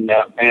fiction,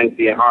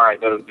 fantasy, and horror. I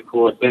thought it was the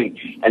coolest thing.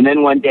 And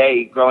then one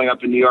day, growing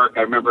up in New York,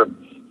 I remember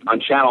on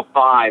Channel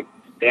 5,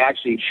 they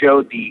actually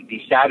showed the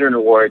Saturn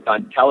Awards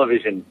on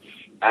television.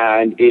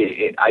 And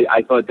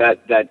I thought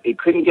that it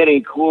couldn't get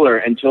any cooler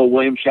until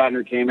William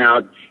Shatner came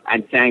out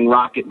and sang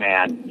Rocket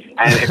Man.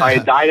 And if I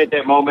had died at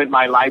that moment,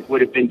 my life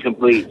would have been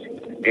complete.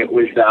 It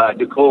was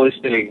the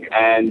coolest thing.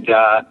 And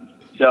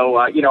so,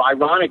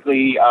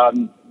 ironically,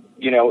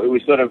 it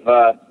was sort of,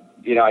 I'd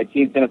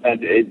seen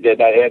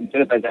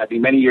Cinefantastic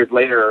many years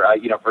later,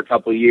 for a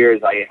couple of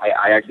years. I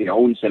actually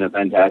owned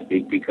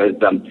Cinefantastic because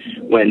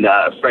when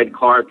Fred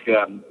Clark,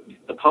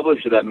 the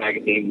publisher of that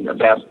magazine,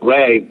 passed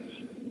away,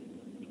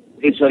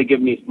 it sort of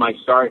gave me my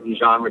start in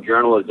genre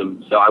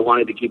journalism. So I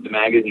wanted to keep the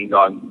magazine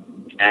going,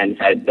 and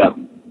had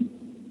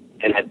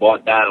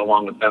bought that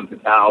along with Femme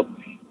Fatale,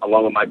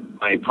 along with my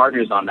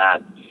partners on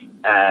that.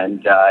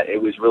 And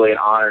it was really an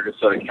honor to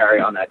sort of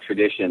carry on that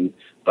tradition.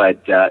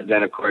 But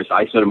then, of course,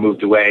 I sort of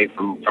moved away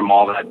from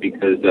all that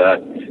because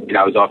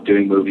I was off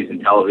doing movies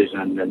and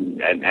television and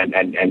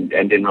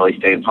didn't really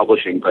stay in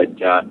publishing. But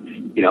that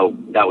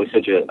was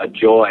such a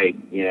joy,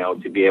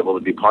 to be able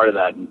to be part of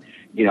that. And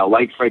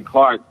like Fred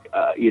Clark,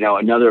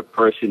 another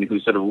person who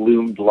sort of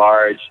loomed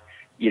large,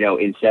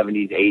 in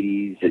 70s,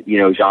 80s,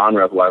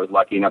 genre, who I was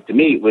lucky enough to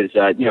meet was,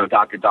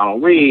 Dr.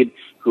 Donald Reed,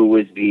 who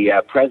was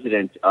the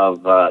president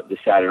of the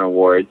Saturn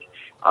Awards.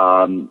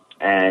 I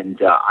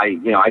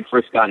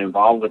first got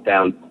involved with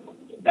them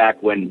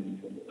back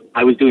when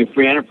I was doing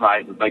Free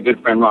Enterprise with my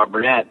good friend Rob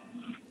Burnett.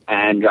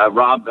 And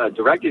Rob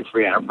directed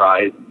Free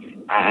Enterprise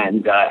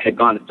and had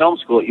gone to film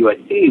school at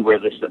USC, where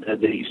the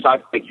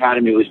SciFi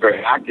Academy was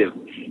very active.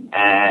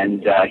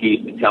 And he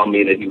used to tell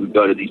me that he would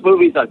go to these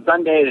movies on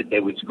Sunday that they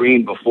would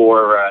screen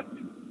before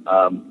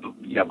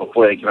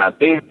they came out of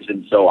theaters.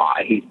 And so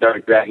he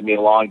started dragging me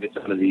along to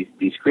some of these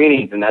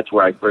screenings, and that's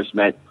where I first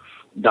met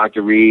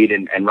Dr. Reed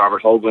and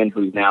Robert Hoagland,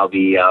 who's now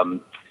the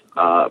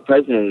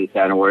president of the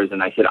Saturn Awards.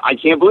 And I said, I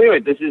can't believe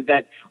it. This is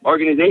that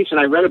organization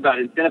I read about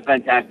in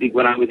Cinefantastic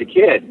when I was a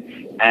kid.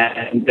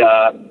 And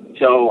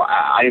so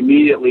I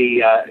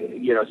immediately,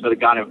 sort of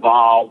got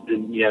involved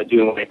in,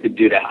 doing what I could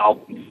do to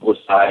help people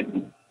side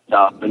and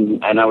stuff.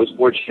 And I was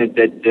fortunate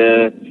that,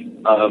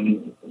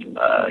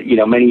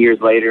 many years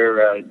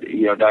later,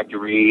 Dr.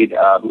 Reed,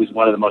 who's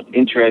one of the most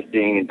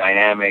interesting and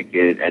dynamic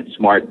and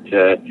smart,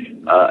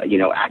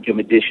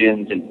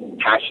 academicians and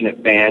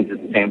passionate fans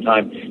at the same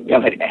time,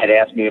 had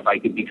asked me if I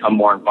could become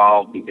more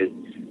involved because,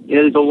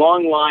 there's a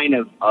long line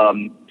of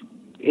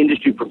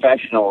industry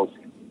professionals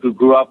who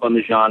grew up on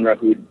the genre,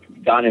 who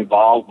got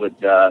involved with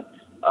the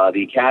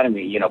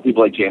Academy.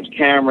 People like James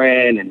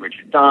Cameron and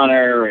Richard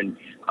Donner and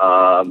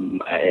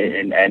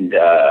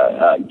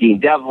Dean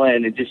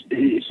Devlin, and just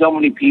so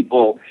many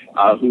people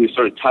who were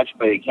sort of touched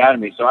by the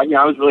Academy. So I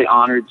was really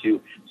honored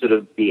to sort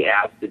of be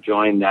asked to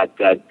join that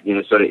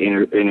sort of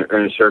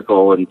inner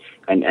circle and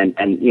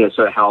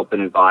sort of help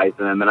and advise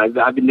them. And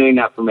I've been doing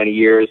that for many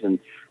years, and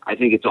I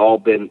think it's all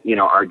been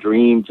our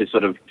dream to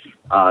sort of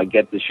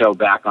get the show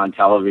back on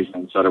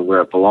television, sort of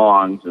where it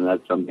belongs, and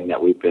that's something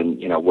that we've been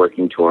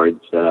working towards.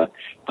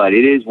 But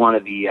it is one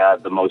of the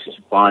most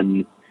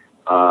fun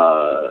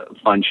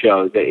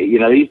shows. They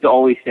used to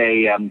always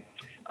say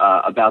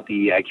about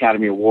the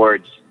Academy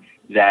Awards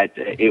that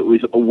it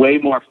was way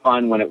more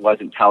fun when it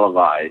wasn't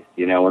televised,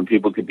 when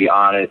people could be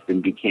honest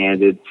and be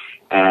candid.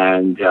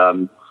 And,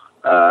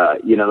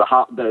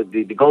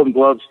 the Golden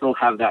Globes still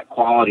have that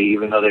quality,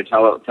 even though they're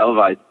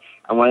televised.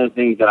 And one of the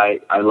things that I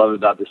love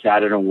about the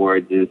Saturn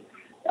Awards is,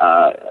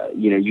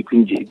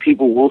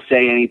 people will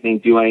say anything,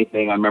 do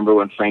anything. I remember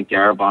when Frank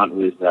Darabont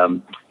was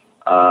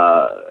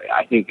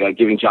I think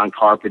giving John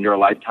Carpenter a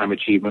Lifetime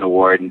Achievement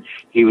Award, and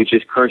he was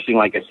just cursing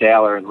like a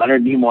sailor. And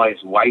Leonard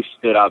Nimoy's wife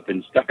stood up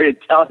and started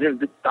telling him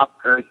to stop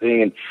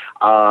cursing. And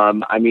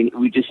I mean,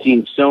 we've just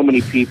seen so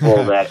many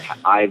people that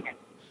I've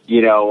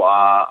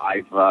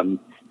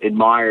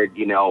admired,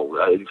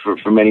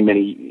 for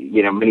many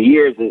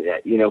years,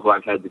 who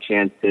I've had the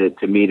chance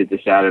to meet at the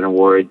Saturn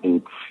Awards.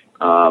 And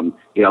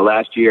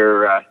last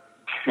year, I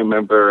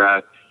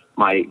remember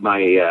my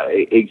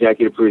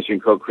executive producer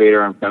and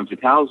co-creator on Femme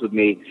Fatales with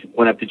me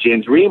went up to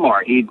James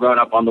Remar. He'd grown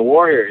up on the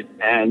Warriors,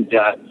 and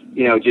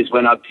just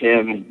went up to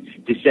him and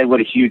just said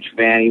what a huge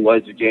fan he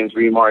was of James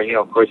Remar.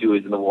 Of course, he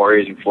was in the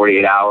Warriors in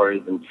 48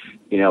 Hours, and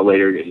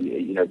later,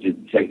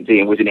 did second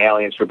season, was in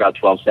Aliens for about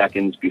 12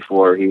 seconds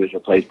before he was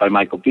replaced by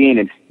Michael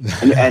Biehn,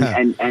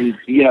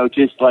 and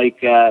just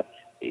like.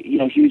 He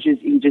was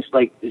just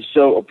like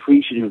so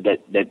appreciative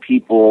that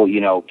people,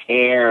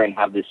 care and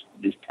have this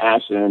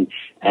passion.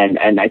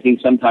 And I think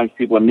sometimes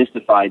people are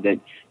mystified that,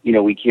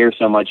 we care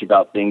so much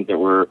about things that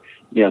were,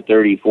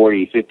 30,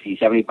 40, 50,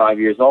 75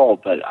 years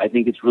old. But I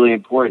think it's really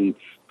important,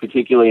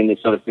 particularly in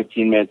this sort of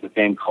 15 minutes of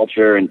fame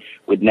culture and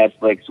with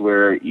Netflix,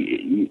 where,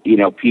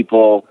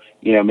 people,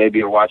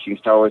 maybe are watching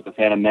Star Wars The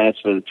Phantom Menace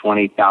for the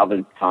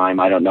 20,000th time.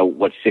 I don't know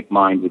what sick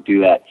mind would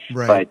do that.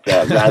 Right.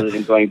 But rather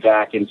than going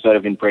back and sort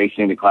of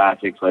embracing the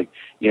classics like,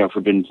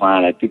 Forbidden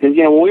Planet. Because,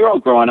 when we were all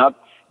growing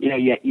up,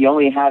 you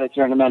only had a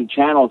certain amount of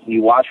channels and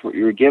you watched what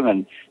you were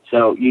given.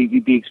 So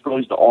you'd be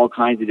exposed to all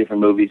kinds of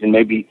different movies and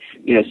maybe,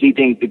 see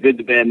things, the good,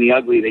 the bad, and the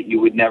ugly that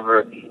you would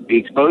never be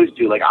exposed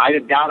to. Like, I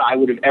doubt I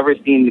would have ever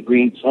seen The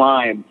Green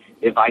Slime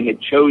if I had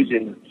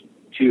chosen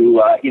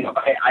to,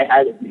 I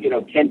had,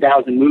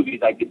 10,000 movies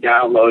I could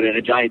download in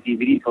a giant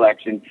DVD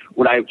collection.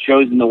 Would I have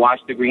chosen to watch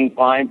The Green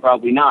Slime?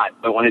 Probably not.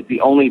 But when it's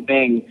the only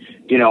thing,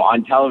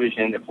 on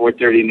television at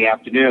 4:30 in the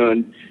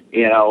afternoon,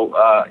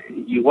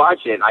 you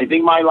watch it. I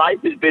think my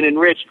life has been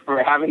enriched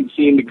for having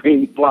seen The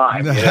Green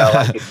Slime.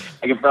 I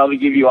could probably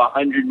give you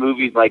 100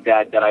 movies like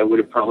that I would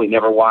have probably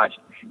never watched,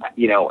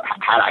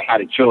 had I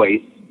had a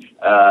choice.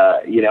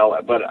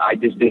 But I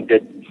just think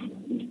that,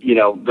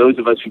 those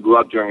of us who grew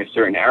up during a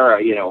certain era,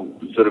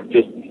 sort of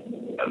just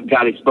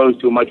got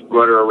exposed to a much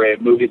broader array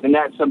of movies. And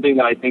that's something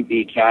that I think the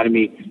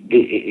Academy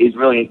is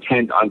really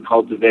intent on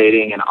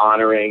cultivating and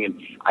honoring. And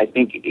I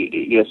think,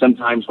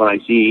 sometimes when I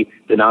see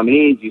the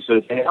nominees, you sort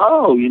of say,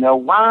 oh,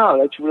 wow,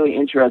 that's really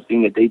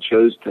interesting that they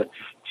chose to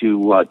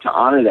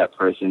honor that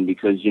person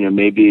because,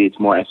 maybe it's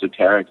more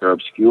esoteric or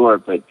obscure,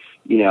 but,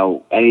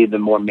 any of the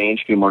more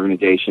mainstream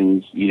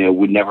organizations,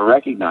 would never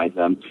recognize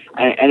them.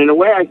 And in a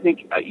way, I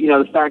think,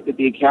 the fact that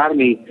the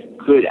Academy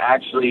could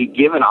actually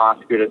give an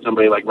Oscar to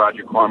somebody like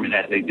Roger Corman,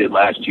 as they did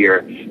last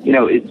year,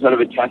 is sort of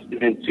a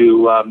testament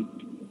to,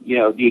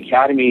 the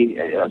Academy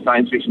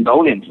science fiction's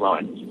own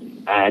influence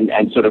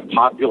and sort of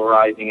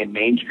popularizing and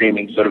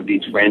mainstreaming sort of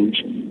these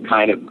fringe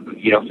kind of,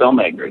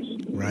 filmmakers.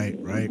 Right.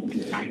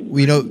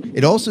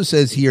 It also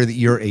says here that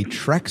you're a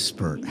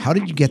Trek-spert. How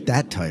did you get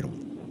that title?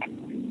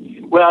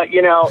 Well,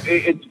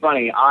 it's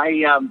funny.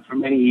 I, for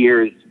many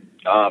years,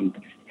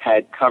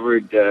 had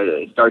covered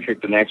Star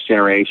Trek The Next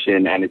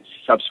Generation and its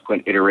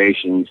subsequent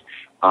iterations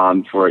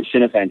for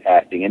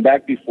Cinefantastic. And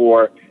back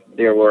before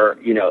there were,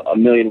 a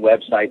million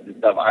websites and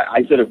stuff,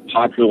 I sort of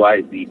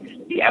popularized the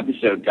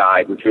episode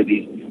guide, which are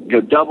these,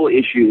 double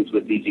issues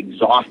with these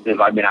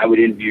exhaustive, I would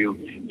interview,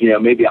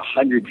 maybe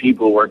 100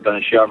 people who worked on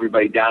the show,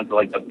 everybody down to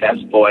like the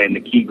best boy and the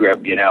key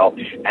grip,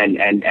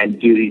 and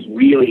do these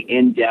really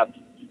in-depth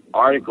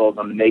articles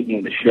on the making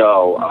of the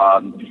show.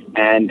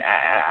 And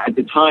at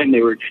the time, they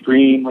were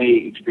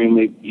extremely,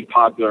 extremely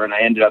popular, and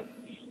I ended up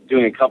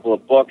doing a couple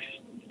of books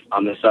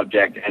on the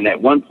subject. And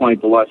at one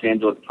point, the Los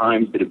Angeles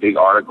Times did a big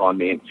article on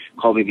me and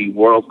called me the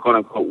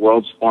quote-unquote,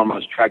 world's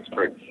foremost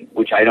Trek-spert,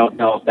 which I don't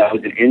know if that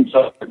was an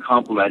insult or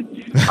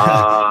compliment.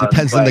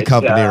 Depends on the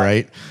company,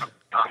 right?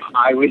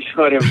 I was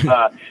sort of,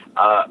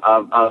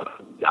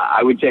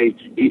 I would say,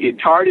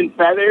 tarred and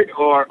feathered,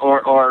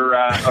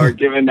 or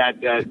given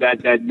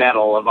that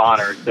medal of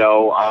honor.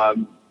 So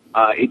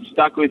it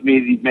stuck with me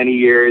these many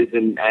years,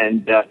 and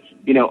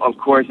of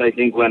course, I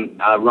think when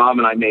Rob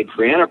and I made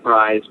Free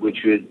Enterprise,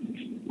 which was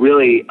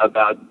really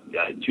about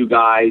two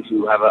guys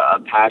who have a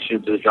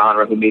passion for the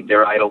genre, who meet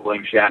their idol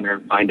William Shatner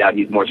and find out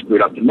he's more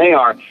screwed up than they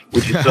are,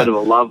 which is sort of a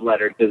love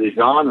letter to the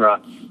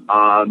genre.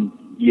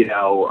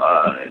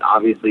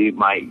 Obviously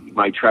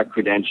my Trek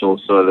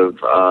credentials sort of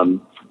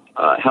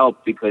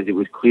helped because it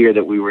was clear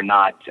that we were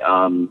not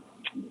two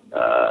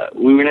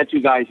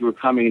guys who were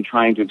coming and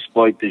trying to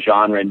exploit the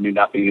genre and knew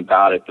nothing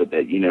about it, but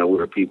that, we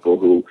were people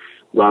who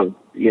loved,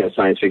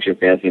 science fiction,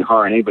 fantasy, and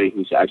horror. Anybody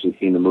who's actually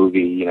seen the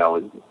movie,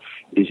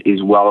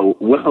 is well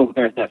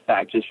aware of that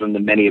fact just from the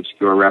many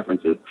obscure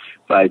references.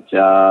 But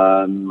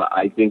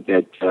I think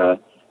that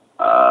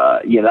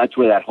that's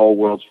where that whole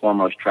world's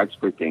foremost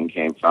Trek-spert thing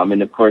came from.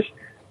 And of course,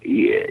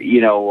 I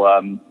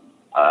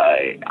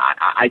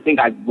think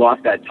I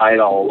lost that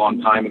title a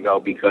long time ago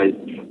because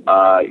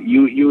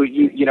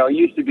it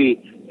used to be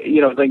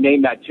like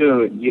name that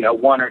tune,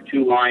 one or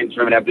two lines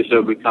from an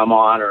episode would come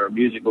on, or a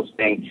musical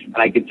sting, and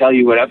I could tell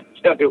you what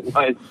episode it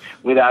was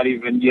without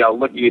even,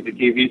 looking at the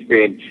TV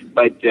screen.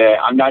 But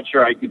I'm not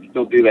sure I could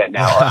still do that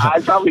now. I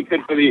probably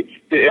could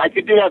I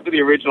could do that for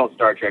the original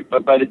Star Trek,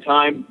 but by the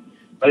time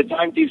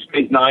Deep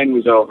Space Nine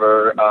was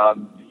over, I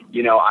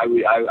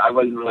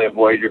wasn't really a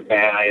Voyager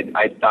fan.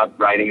 I stopped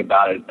writing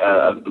about it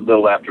a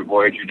little after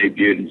Voyager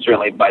debuted, and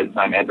certainly by the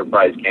time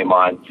Enterprise came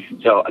on.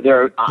 So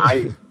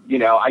I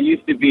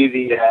used to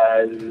be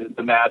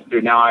the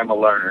master. Now I'm a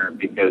learner,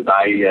 because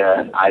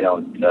I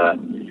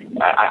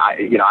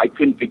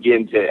couldn't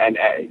begin to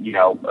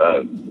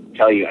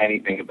tell you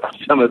anything about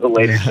some of the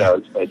later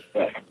shows, but.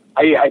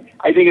 I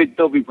think it'd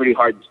still be pretty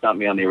hard to stump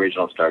me on the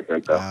original Star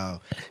Trek, though.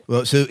 Wow.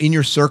 Well, so in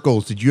your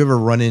circles, did you ever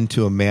run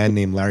into a man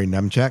named Larry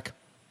Nemchek?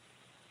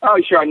 Oh,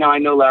 sure. No, I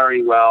know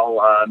Larry well.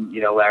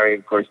 Larry,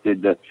 of course,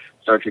 did the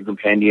Star Trek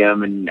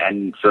Compendium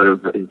and sort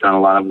of has done a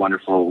lot of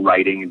wonderful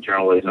writing and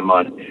journalism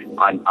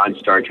on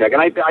Star Trek.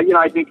 And I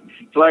think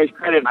to Larry's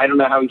credit, I don't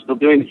know how he's still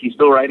doing this. He's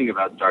still writing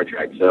about Star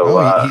Trek.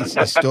 So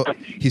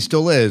he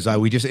still is.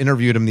 We just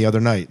interviewed him the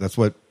other night. That's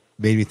what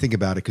made me think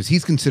about it, because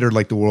he's considered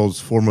like the world's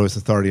foremost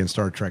authority on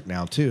Star Trek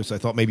now too. So I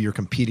thought maybe you're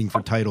competing for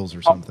titles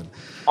or something.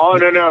 Oh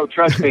no!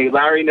 Trust me,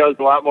 Larry knows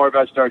a lot more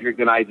about Star Trek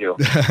than I do.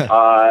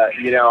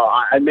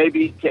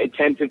 Maybe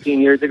 10, 15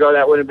 years ago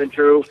that would have been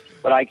true,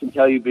 but I can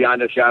tell you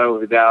beyond a shadow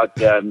of a doubt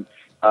that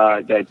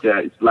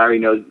Larry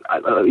knows.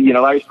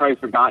 Larry's probably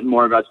forgotten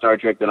more about Star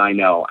Trek than I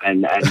know,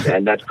 and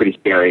that's pretty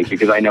scary,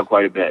 because I know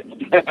quite a bit.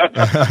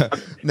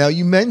 Now,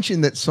 you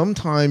mentioned that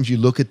sometimes you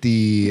look at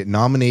the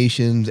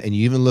nominations and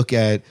you even look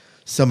at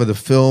some of the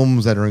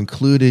films that are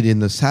included in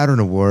the Saturn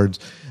Awards.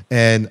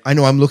 And I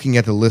know I'm looking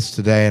at the list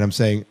today and I'm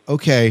saying,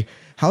 okay,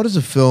 how does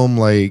a film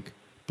like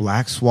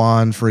Black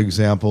Swan, for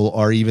example,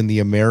 or even The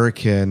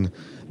American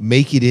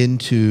make it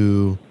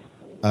into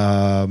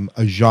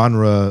a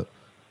genre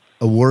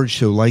award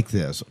show like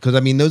this? Because,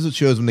 those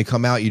shows, when they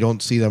come out, you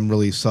don't see them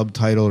really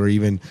subtitled or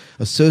even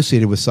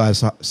associated with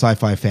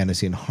sci-fi,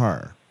 fantasy, and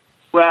horror.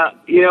 Well,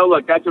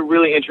 look, that's a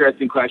really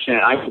interesting question.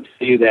 And I would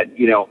tell you that,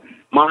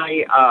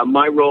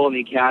 my role in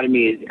the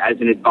Academy is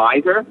as an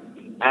advisor.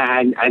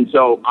 And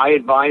so I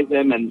advise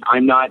them, and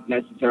I'm not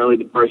necessarily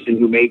the person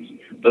who makes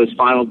those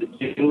final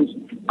decisions.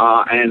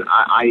 And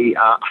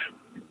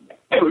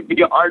it would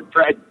be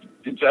hard-pressed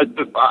to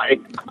justify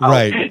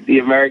the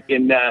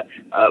American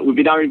would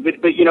be nominated.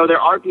 But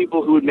there are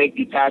people who would make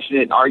the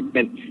passionate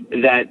argument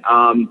that,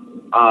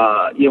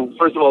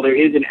 first of all, there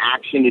is an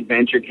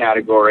action-adventure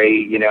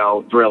category,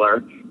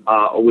 thriller,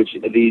 which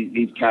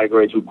these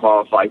categories would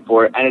qualify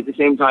for. And at the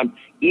same time,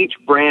 each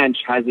branch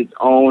has its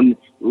own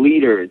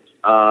leaders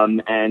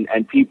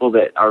and people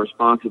that are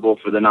responsible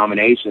for the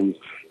nominations.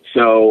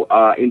 So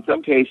in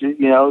some cases,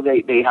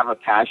 they have a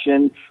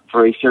passion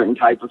for a certain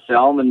type of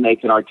film and they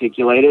can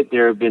articulate it.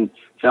 There have been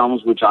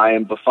films which I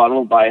am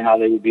befuddled by how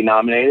they would be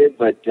nominated,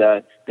 but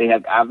they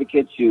have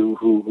advocates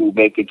who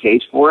make a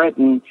case for it,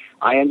 and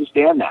I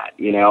understand that.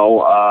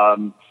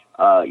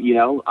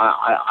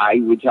 I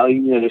would tell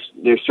you,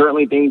 there's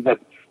certainly things that,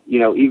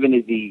 even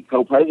as the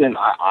co-president,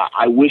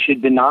 I wish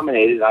had been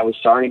nominated. I was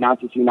sorry not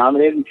to see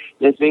nominated.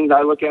 There's things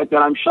I look at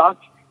that I'm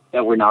shocked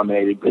that were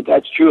nominated, but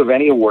that's true of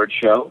any award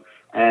show.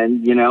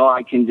 And,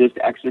 I can just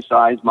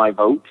exercise my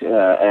vote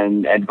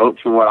and vote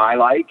for what I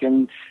like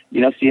and,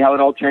 see how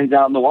it all turns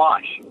out in the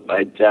wash.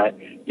 But,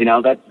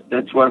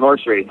 that's what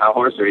how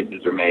horse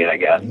races are made, I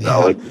guess.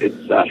 So it's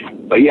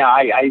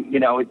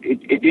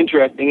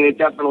interesting. And it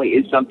definitely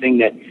is something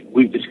that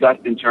we've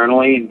discussed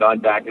internally and gone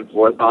back and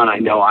forth on. I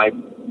know I've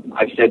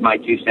said my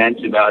 2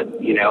 cents about,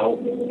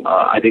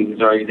 I think this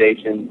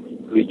organization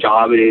whose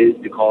job it is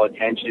to call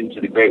attention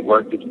to the great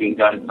work that's being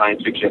done in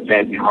science fiction,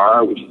 fantasy, and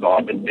horror, which has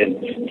often been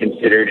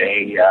considered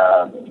a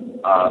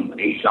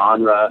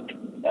genre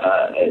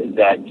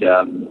that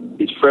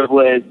is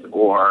frivolous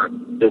or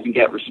doesn't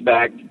get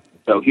respect.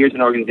 So here's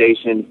an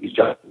organization whose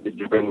job is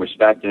to bring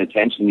respect and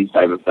attention to these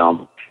type of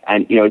films.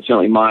 And, it's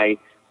certainly my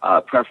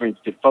preference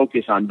to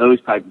focus on those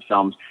type of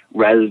films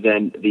rather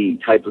than the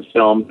type of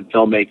films, the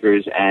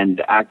filmmakers,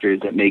 and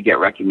actors that may get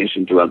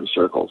recognition through other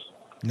circles.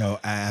 No,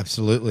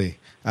 absolutely.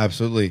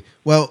 Absolutely.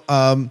 Well,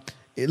 I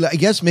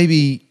guess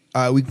maybe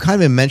we've kind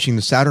of been mentioning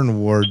the Saturn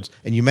Awards,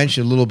 and you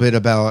mentioned a little bit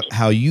about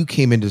how you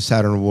came into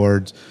Saturn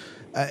Awards.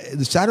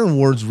 The Saturn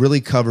Awards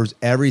really covers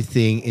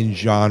everything in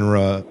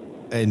genre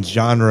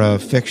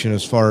fiction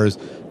as far as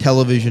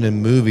television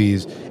and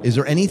movies. Is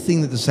there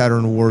anything that the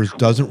Saturn Awards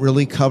doesn't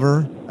really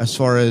cover as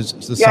far as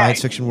the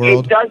science fiction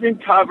world? It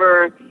doesn't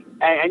cover,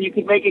 and you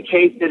could make a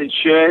case that it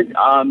should,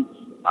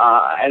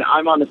 and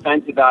I'm on the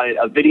fence about it,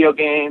 video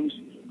games.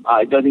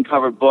 It doesn't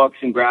cover books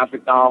and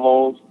graphic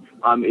novels.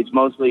 It's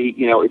mostly,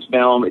 it's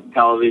film, it's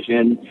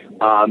television.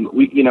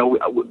 We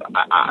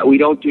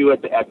don't do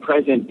at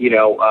present,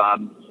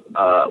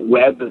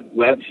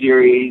 web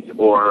series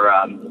or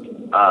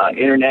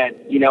internet,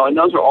 and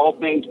those are all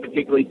things,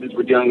 particularly since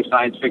we're dealing with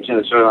science fiction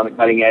that's sort of on the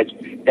cutting edge,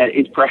 that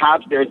it's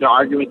perhaps there's an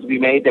argument to be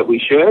made that we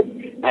should,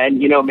 and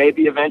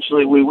maybe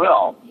eventually we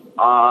will.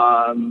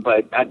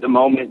 But at the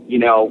moment,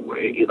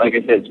 like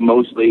I said, it's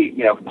mostly,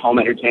 home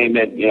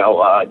entertainment,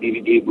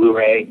 DVD,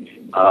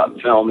 Blu-ray,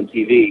 film, and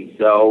TV.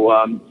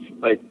 So,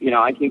 but,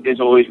 I think there's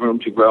always room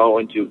to grow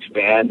and to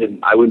expand,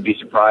 and I wouldn't be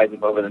surprised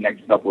if over the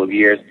next couple of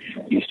years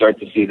you start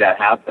to see that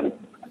happen.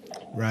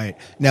 Right.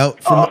 Now,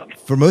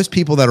 for most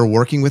people that are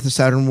working with the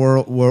Saturn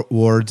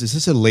Awards, is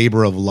this a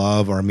labor of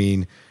love? Or, I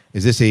mean,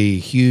 is this a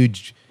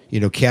huge,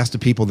 cast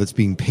of people that's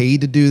being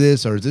paid to do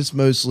this? Or is this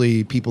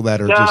mostly people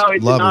that are just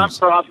lovers? No, it's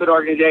a nonprofit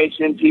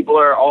organization. People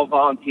are all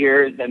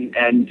volunteers, and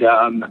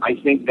I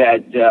think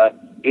that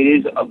it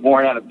is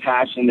born out of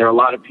passion. There are a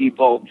lot of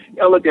people,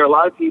 there are a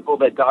lot of people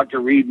that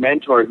Dr. Reed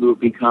mentored who have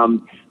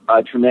become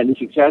tremendous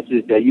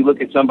successes. You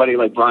look at somebody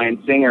like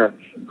Bryan Singer,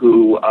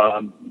 who,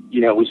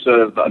 was sort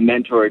of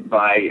mentored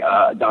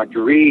by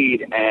Dr.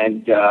 Reed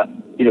and,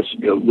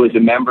 was a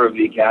member of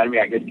the Academy,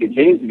 I guess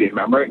continues to be a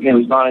member,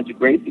 who's gone into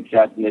great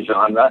success in the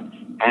genre.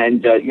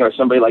 And,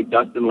 somebody like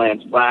Dustin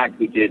Lance Black,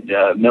 who did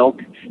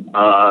Milk,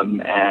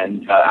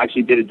 and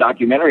actually did a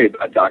documentary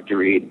about Dr.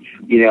 Reed.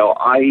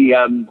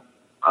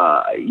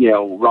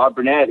 Rob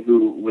Burnett,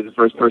 who was the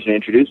first person to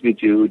introduce me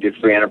to, who did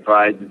Free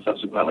Enterprise and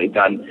subsequently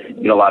done,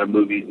 a lot of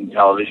movies and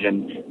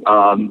television,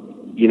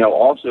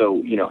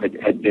 also,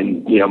 had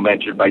been,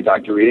 mentored by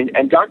Dr. Reed.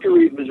 And Dr.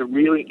 Reed was a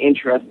really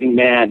interesting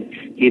man.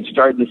 He had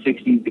started in the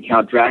 60s the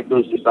Count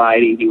Dracula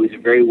Society. He was a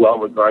very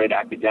well-regarded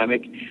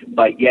academic,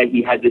 but yet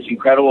he had this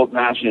incredible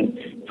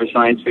passion for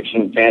science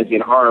fiction, fantasy,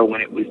 and horror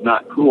when it was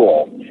not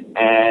cool.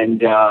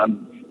 And,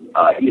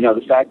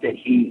 the fact that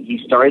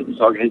he started this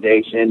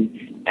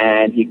organization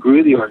and he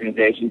grew the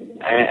organization,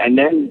 and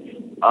then,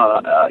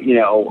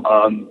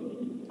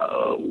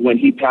 when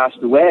he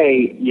passed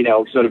away,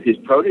 sort of his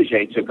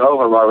protege took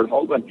over, Robert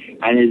Hoagland,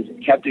 and has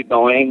kept it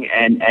going,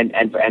 and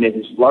it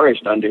has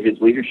flourished under his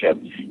leadership.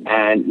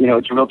 And,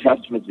 it's a real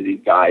testament to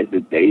these guys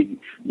that they,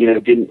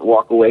 didn't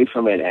walk away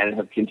from it and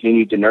have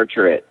continued to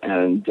nurture it.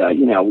 And,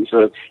 we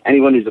sort of,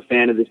 anyone who's a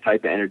fan of this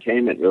type of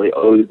entertainment really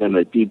owes them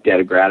a deep debt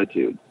of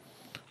gratitude.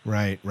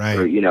 Right.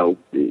 For,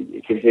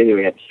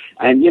 continuing it.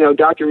 And,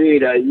 Dr.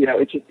 Reed,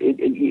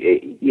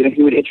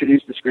 he would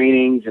introduce the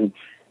screenings, and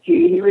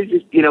he was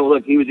just,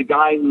 look, he was a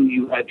guy who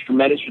you had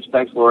tremendous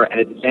respect for, and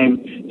at the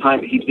same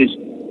time, he was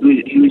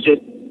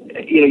just,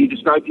 you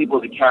describe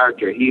people as a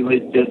character. He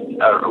was just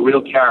a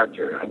real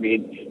character. I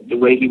mean, the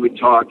way he would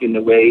talk and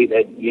the way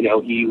that,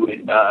 he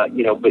would,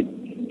 but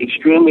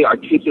extremely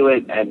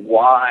articulate and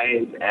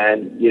wise,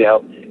 and,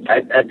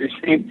 at the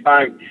same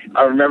time,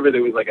 I remember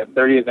there was like a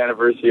 30th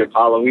anniversary of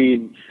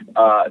Halloween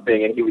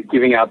thing, and he was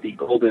giving out the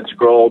Golden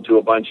Scroll to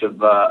a bunch of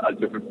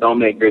different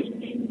filmmakers,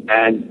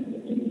 and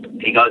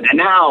he goes, and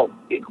now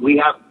we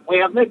have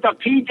Mr.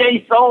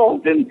 P.J.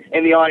 Souls in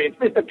the audience.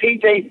 Mr.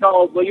 P.J.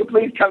 Souls, will you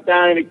please come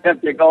down and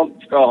accept your Golden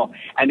Scroll?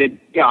 And then,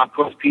 of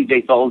course,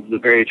 P.J. Souls is a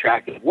very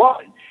attractive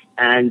woman.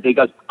 And he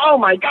goes, oh,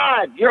 my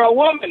God, you're a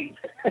woman.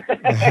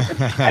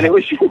 And it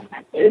was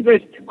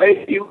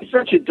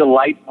such a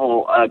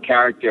delightful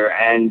character.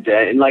 And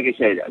like I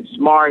said,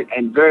 smart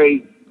and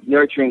very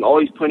nurturing,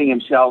 always putting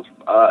himself,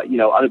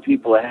 other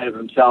people ahead of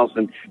himself.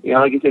 And,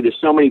 like I said, there's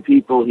so many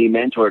people he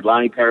mentored.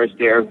 Lonnie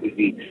Perister, who's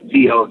the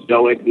CEO of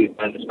Zoic, who's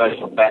done the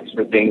special effects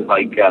for things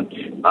like,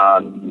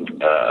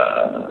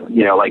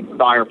 like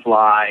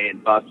Firefly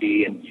and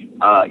Buffy. And,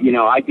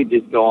 I could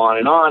just go on.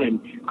 And,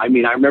 I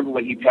mean, I remember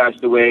when he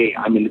passed away,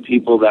 the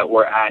people that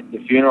were at the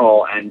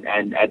funeral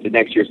and at the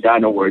next year's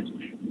Saturn Awards,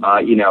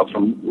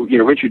 from,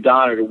 Richard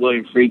Donner to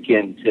William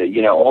Friedkin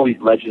to, all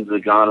these legends of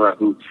the genre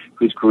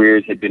whose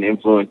careers had been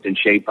influenced and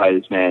shaped by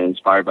this man,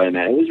 inspired by the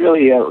man. It was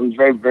really, it was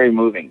very, very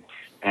moving.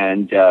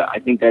 And I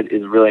think that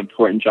is a really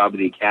important job of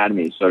the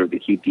Academy, sort of to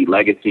keep the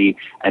legacy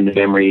and the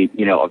memory,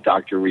 of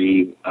Dr.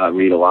 Reed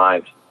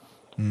alive.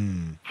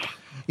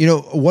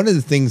 One of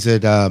the things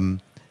that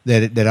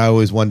I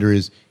always wonder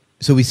is,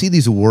 so we see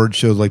these award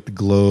shows like the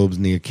Globes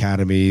and the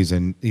Academies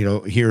and,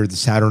 here the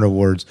Saturn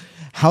Awards.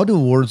 How do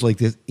awards like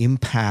this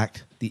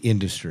impact the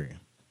industry,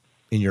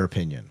 in your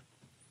opinion?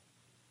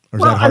 Or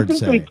is that hard to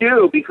say? I think they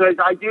do, because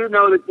I do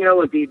know that,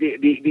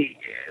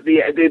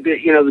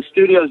 the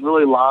studios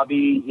really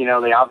lobby.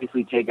 They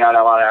obviously take out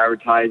a lot of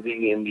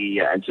advertising and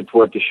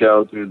support the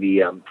show through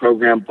the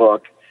program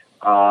book.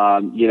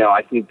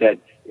 I think that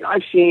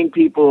I've seen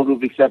people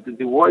who've accepted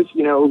the awards,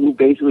 who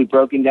basically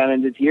broken down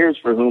into tears,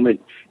 for whom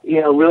it,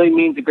 really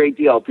means a great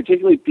deal,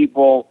 particularly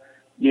people,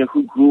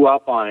 who grew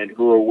up on it,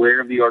 who are aware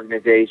of the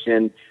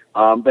organization.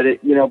 But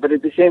at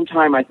the same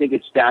time, I think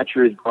its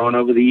stature has grown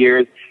over the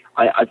years.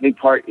 I think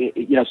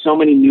so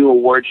many new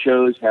award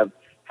shows have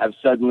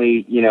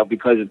suddenly,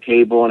 because of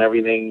cable and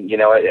everything,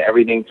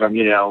 everything from,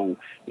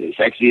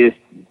 sexiest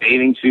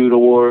bathing suit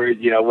awards,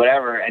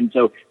 whatever. And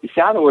so the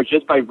Saturn Awards,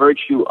 just by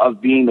virtue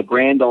of being the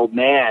grand old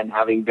man,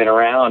 having been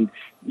around,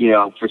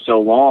 for so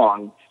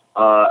long,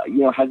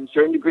 has a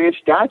certain degree of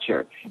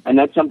stature. And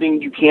that's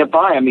something you can't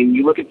buy. I mean,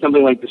 you look at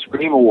something like the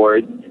Scream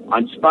Awards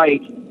on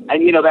Spike,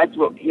 and, that's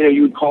what,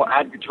 you would call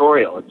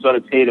advertorial. It's sort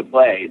of pay to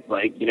play. It's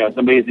like,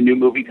 somebody has a new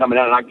movie coming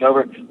out in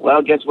October.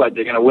 Well, guess what?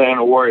 They're going to win an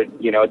award,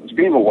 at the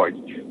Scream Awards.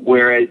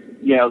 Whereas,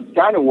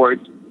 Saturn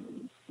Awards,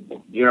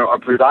 are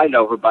presided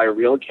over by a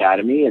real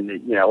academy and,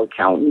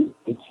 accountants.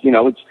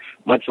 It's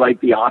much like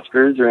the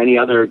Oscars or any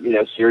other,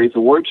 serious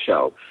award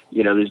show.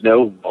 There's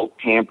no vote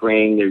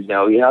tampering. There's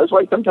no, it's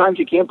like sometimes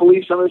you can't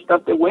believe some of the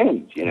stuff that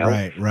wins,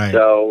 Right.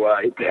 So,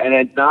 and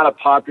it's not a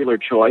popular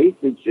choice.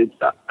 It's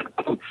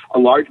a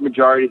large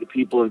majority of the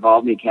people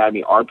involved in the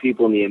academy are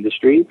people in the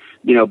industry,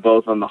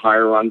 both on the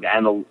higher rung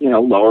and the,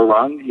 lower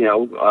rung,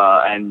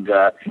 and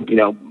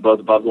both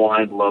above the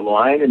line and below the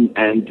line.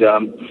 And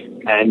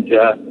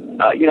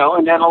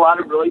then a lot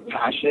of really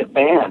passionate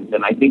fans.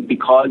 And I think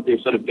because they're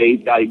sort of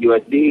based out of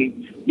USC,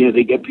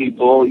 they get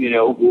people,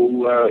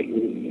 who,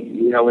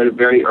 at a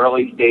very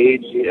early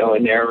stage,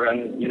 in their,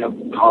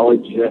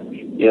 college,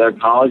 their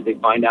college, they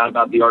find out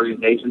about the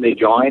organization, they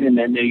join, and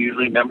then they're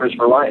usually members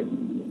for life.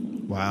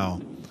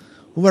 Wow.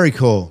 Well, very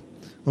cool.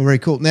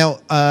 Now,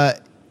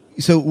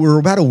 so we're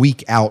about a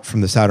week out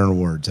from the Saturn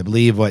Awards. I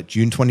believe,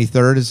 June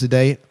 23rd is the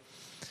date?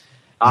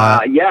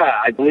 Yeah,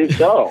 I believe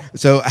so.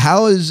 So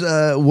how is,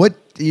 are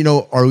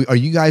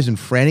you guys in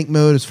frantic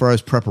mode as far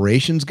as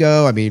preparations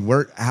go? I mean,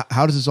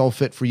 how does this all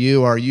fit for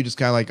you? Or are you just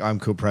kind of like, I'm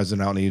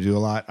co-president, I don't need to do a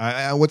lot?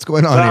 What's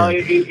going on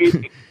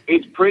here?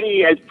 It's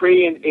pretty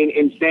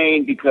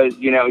insane because,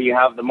 you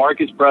have the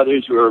Marcus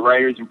brothers who are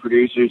writers and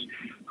producers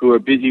who are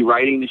busy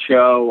writing the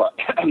show,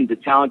 the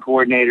talent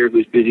coordinator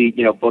who's busy,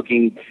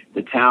 booking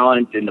the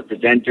talent and the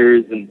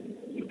presenters and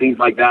things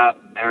like that,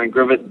 Aaron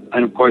Griffith,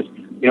 and of course,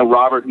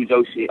 Robert, who's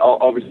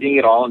overseeing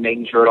it all and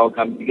making sure it all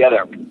comes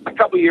together. A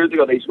couple of years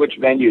ago, they switched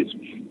venues,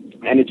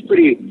 and it's a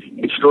pretty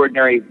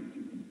extraordinary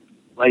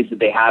place that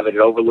they have it.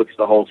 It overlooks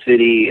the whole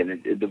city,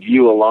 and the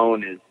view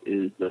alone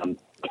is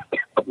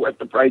worth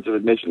the price of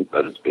admission,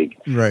 so to speak.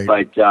 Right.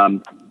 But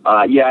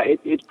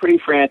it's pretty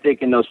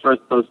frantic. And those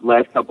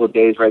last couple of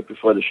days right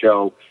before the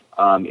show,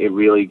 it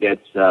really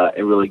gets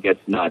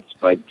nuts.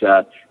 But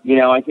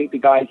I think the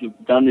guys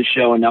have done the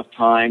show enough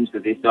times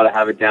that they sort of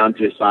have it down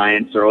to a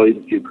science. There are always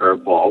a few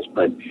curveballs,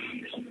 but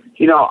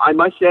I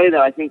must say that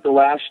I think the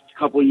last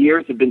couple of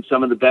years have been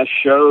some of the best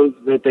shows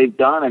that they've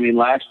done. I mean,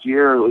 last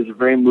year it was a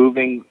very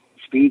moving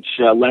speech.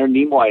 Leonard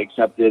Nimoy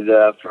accepted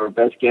for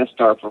Best Guest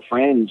Star for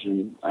Fringe,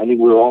 and I think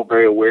we were all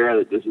very aware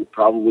that this is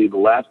probably the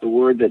last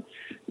award that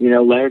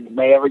Leonard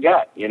may ever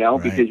get.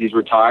 Right. Because he's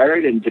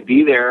retired, and to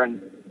be there, and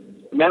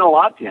it meant a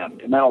lot to him.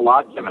 And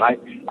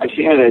I've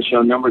seen it at a show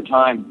a number of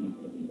times.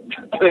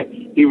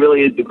 He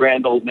really is the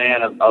grand old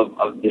man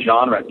of the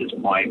genre at this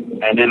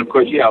point. And then, of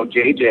course,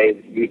 JJ is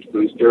a huge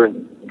booster,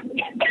 and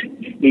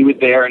he was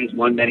there and has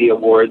won many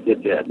awards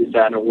at the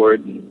Saturn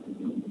Awards. And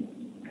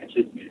it's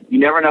just, you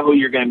never know who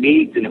you're going to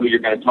meet and who you're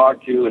going to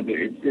talk to, and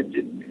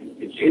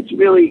it's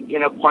really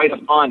quite a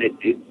fun.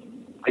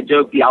 I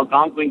joke the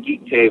Algonquin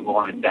geek table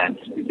in a sense,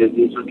 because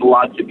there's just a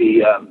lot to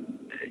be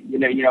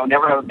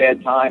never have a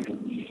bad time.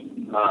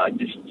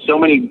 Just so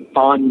many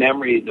fond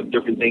memories of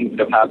different things that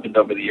have happened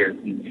over the years.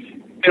 And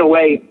in a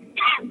way,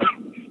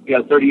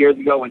 30 years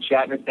ago when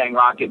Shatner sang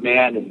Rocket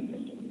Man and,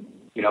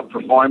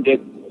 performed it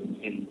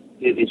in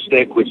his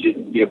shtick, which is,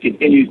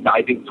 continues to,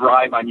 I think,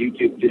 thrive on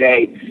YouTube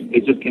today,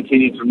 it just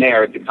continues from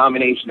there. It's a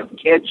combination of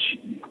kitsch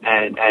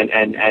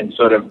and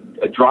sort of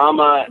a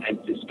drama and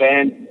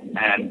suspense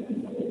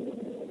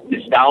and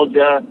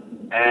nostalgia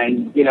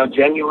and,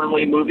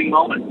 genuinely moving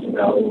moments.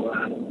 So,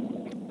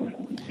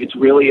 it's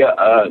really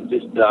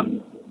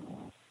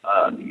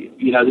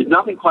there's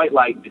nothing quite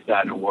like the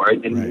Saturn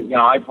Awards, and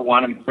I for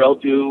one am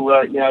thrilled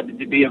to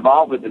be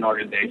involved with an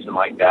organization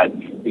like that,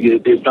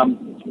 because there's some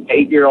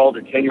 8-year-old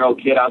or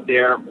 10-year-old kid out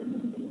there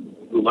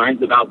who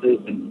learns about this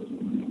and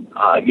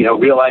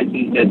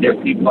realizes that there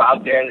are people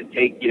out there that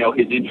take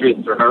his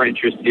interest or her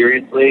interest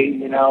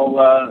seriously,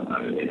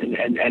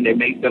 and it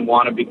makes them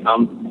want to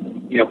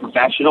become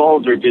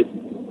professionals or just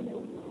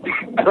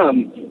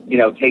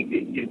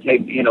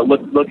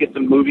look at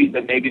some movies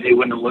that maybe they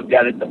wouldn't have looked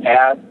at in the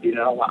past.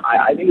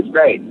 I think it's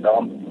great. So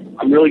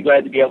I'm really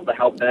glad to be able to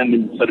help them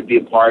and sort of be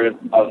a part of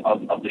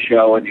the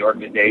show and the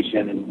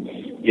organization, and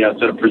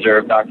sort of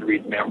preserve Dr.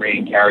 Reed's memory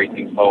and carry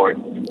things forward.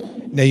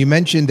 Now, you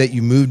mentioned that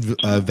you moved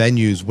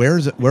venues. Where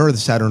are the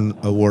Saturn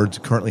Awards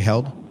currently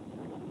held?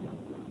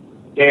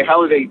 They're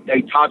held at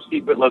a top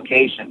secret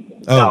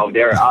location. Oh. No,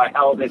 they're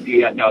held at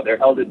the. They're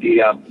held at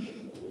the.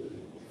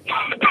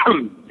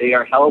 They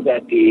are held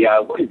at the,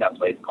 what is that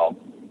place called?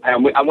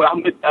 I'm with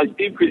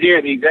Steve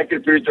Krazier, the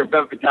executive producer of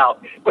Femme Fatale.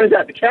 What is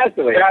that? The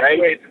Castaways,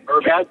 right?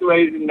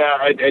 Castaways in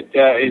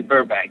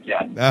Burbank,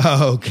 yeah.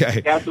 Oh,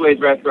 okay. Castaways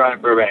restaurant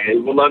in Burbank. It's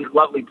a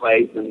lovely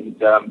place, and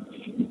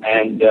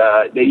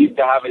they used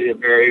to have it in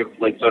very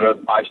sort of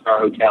 5-star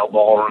hotel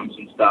ballrooms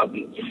and stuff.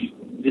 And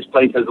this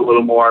place has a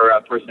little more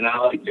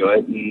personality to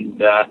it, and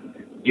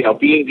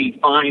being the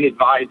fine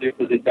advisor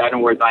to the Saturn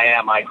Awards I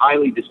am, I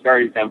highly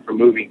discouraged them from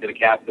moving to the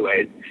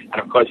Castaways. And,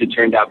 of course, it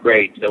turned out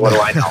great. So what do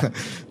I know?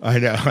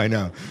 I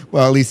know.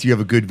 Well, at least you have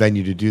a good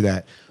venue to do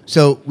that.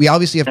 So we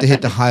obviously have to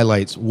hit the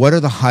highlights. What are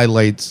the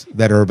highlights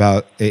that are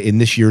about in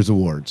this year's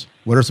awards?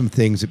 What are some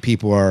things that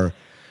people are,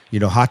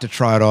 hot to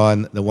try it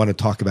on, that want to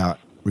talk about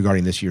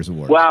regarding this year's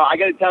award? Well, I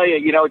got to tell you,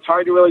 it's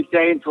hard to really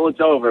say until it's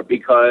over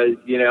because,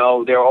 there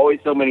are always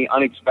so many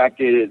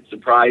unexpected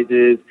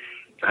surprises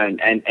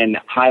and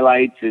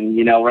highlights. And,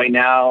 right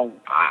now,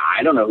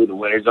 I don't know who the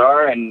winners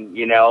are. And,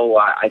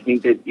 I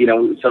think that, we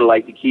sort of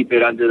like to keep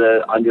it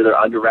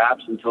under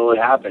wraps until it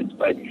happens.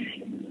 But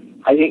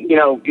I think,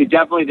 it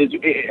definitely, there's,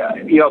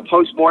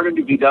 post-mortem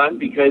to be done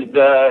because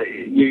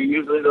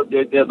usually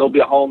there'll be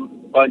a whole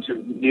bunch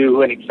of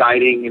new and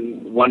exciting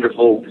and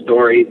wonderful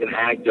stories and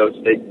anecdotes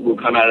that will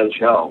come out of the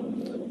show.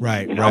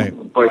 Right, right.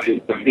 Of course, the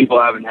people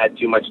haven't had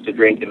too much to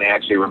drink and they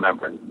actually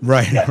remember it.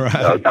 Right, Yeah. right.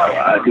 So,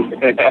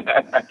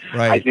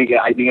 Right. I think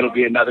it'll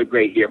be another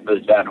great year for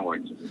the Saturn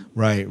Awards.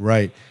 Right,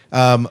 right.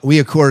 We,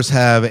 of course,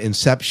 have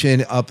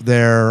Inception up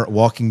there,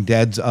 Walking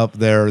Dead's up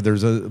there.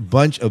 There's a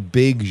bunch of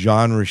big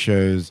genre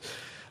shows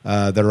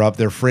that are up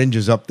there. Fringe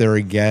is up there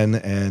again,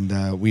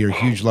 and we are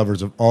huge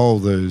lovers of all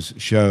those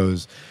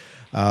shows.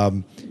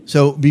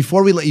 So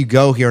before we let you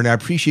go here, and I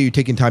appreciate you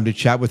taking time to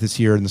chat with us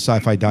here in the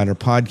SciFi Diner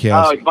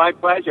podcast. Oh, it's my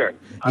pleasure.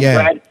 I'm Yeah.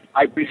 glad.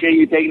 I appreciate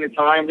you taking the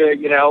time to,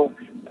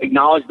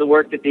 acknowledge the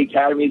work that the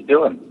Academy is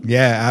doing.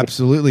 Yeah,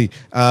 absolutely.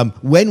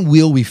 When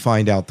will we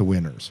find out the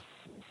winners?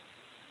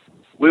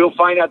 We will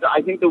find out.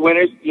 I think the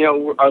winners,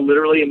 are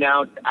literally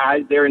announced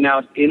as they're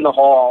announced in the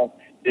hall.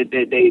 That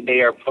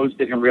they are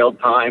posted in real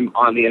time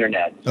on the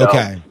internet. So,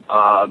 Okay.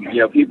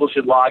 People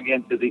should log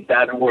into the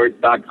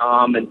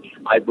SaturnAwards.com, and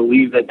I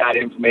believe that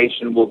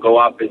information will go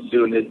up as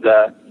soon as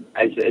the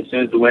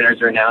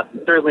winners are announced.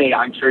 And certainly,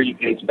 I'm sure you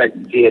can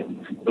expect to see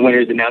the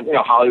winners announced.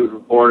 Hollywood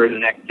Reporter the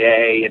next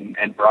day,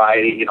 and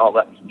Variety, and all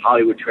the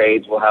Hollywood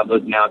trades will have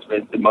those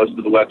announcements, and most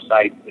of the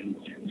websites and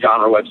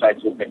genre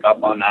websites will pick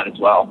up on that as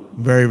well.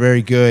 Very,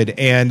 very good.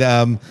 And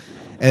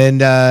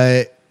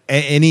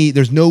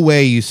there's no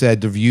way you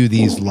said to view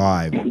these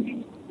live.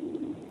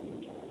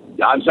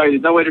 I'm sorry,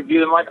 there's no way to view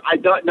them live. I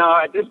don't know.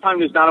 At this time,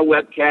 there's not a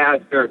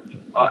webcast or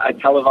a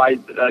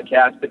televised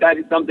cast, but that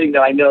is something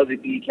that I know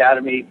that the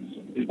Academy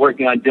is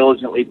working on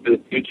diligently for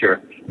the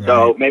future. Right.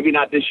 So maybe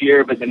not this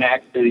year, but the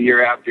next or the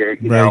year after.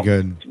 Very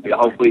good.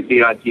 Hopefully see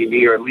it on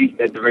TV, or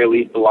at the very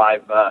least, a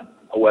live a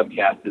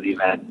webcast of the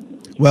event.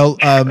 Well,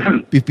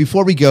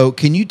 before we go,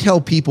 can you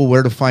tell people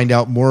where to find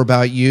out more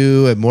about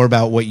you and more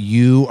about what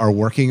you are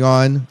working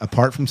on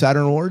apart from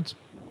Saturn Awards?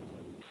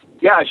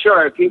 Yeah,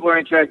 sure. If people are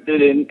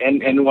interested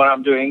in what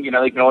I'm doing,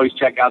 they can always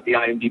check out the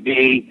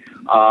IMDb.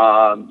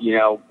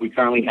 We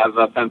currently have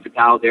Femme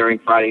Fatale airing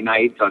Friday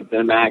nights on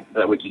Cinemax,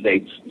 which is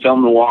a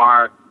film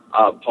noir,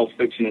 Pulp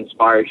Fiction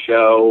inspired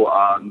show,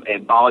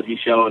 anthology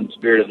show in the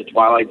spirit of the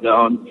Twilight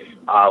Zone,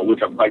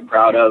 which I'm quite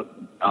proud of.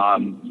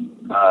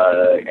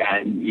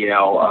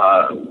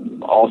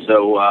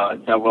 Also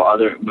several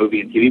other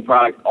movie and TV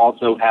products.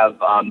 Also have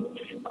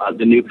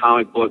the new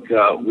comic book,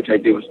 which I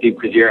did with Steve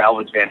Krazier,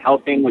 Elvis Van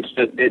Helsing, which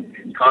just hit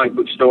comic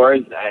book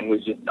stores and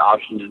was just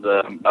optioned as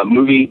a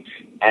movie.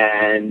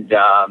 And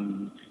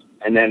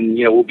then,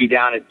 we'll be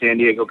down at San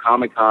Diego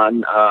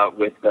Comic-Con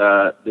with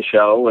the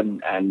show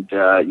and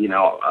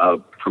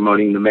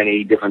promoting the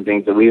many different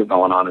things that we have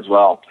going on as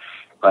well.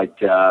 But,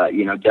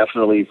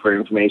 definitely for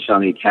information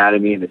on the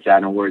Academy and the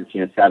Saturn Awards,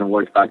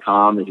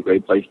 SaturnAwards.com is a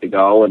great place to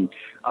go. And,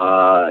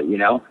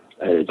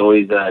 there's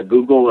always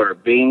Google or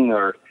Bing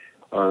or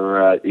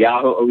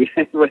Yahoo, or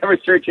whatever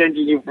search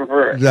engine you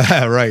prefer.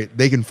 Yeah, right.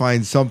 They can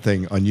find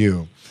something on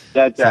you.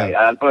 That's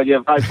right.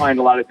 You'll probably find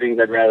a lot of things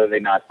I'd rather they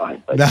not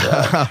find. But, just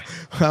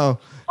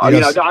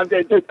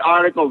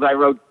articles I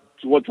wrote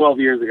 12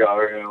 years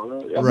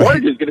ago.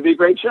 Mortgage is going to be a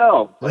great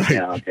show. Like,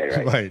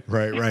 right.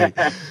 Right.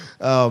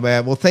 Oh,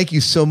 man. Well, thank you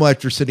so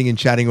much for sitting and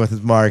chatting with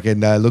us, Mark,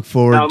 and I look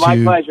forward to...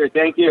 my pleasure.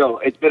 Thank you.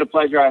 It's been a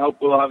pleasure. I hope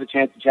we'll have a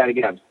chance to chat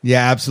again.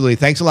 Yeah, absolutely.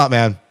 Thanks a lot,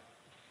 man.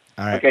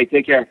 All right. Okay,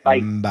 take care. Bye.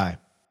 Bye.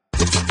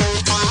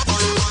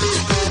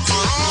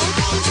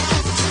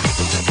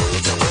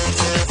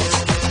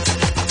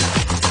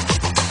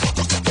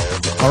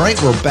 All right,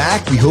 we're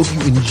back. We hope you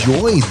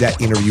enjoyed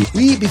that interview.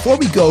 Before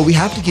we go, we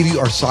have to give you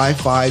our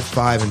SciFi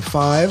 5 and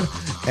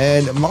 5.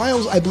 And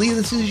Miles, I believe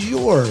this is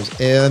yours.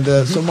 And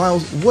so,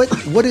 Miles,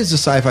 what is the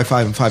SciFi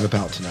 5 and 5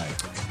 about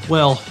tonight?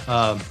 Well,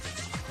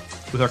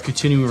 with our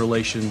continuing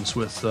relations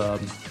with the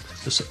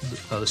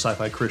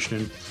Sci-Fi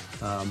Christian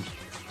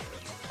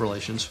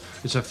relations,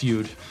 it's a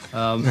feud.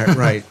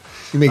 Right.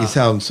 You make it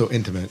sound so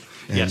intimate.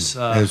 And, yes,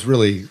 and it's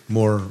really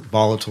more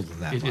volatile than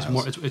that.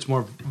 It's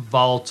more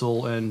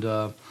volatile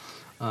and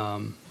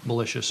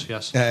malicious.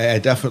 Yes,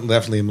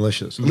 definitely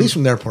malicious. At least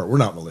from their part, we're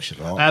not malicious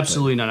at all.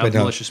 Absolutely not. I have a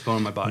malicious bone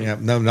in my body. Yeah,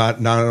 no,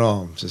 not at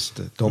all. Just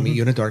don't meet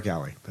you in a dark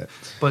alley.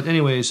 But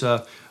anyways,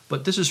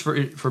 but this is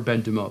for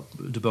Ben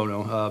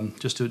DeBono.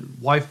 Just to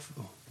why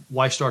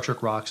Star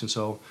Trek rocks, and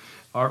so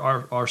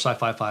our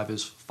Sci-Fi 5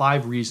 is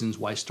 5 reasons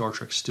why Star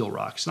Trek still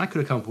rocks. And I could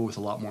have come up with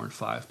a lot more than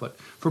 5, but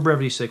for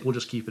brevity's sake, we'll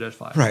just keep it at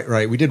 5.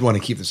 Right. We did want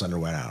to keep this under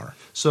 1 hour.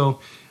 So,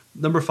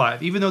 number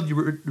 5, even though the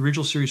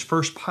original series'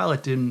 first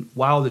pilot didn't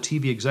wow the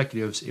TV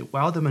executives, it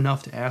wowed them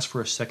enough to ask for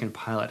a second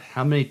pilot.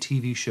 How many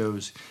TV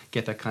shows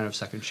get that kind of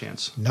second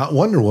chance? Not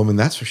Wonder Woman,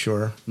 that's for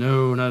sure.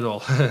 No, not at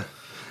all.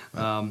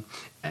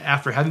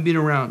 After having been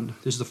around,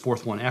 this is the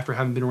fourth one, after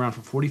having been around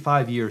for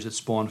 45 years, it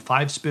spawned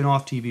 5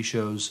 spin-off TV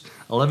shows,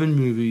 11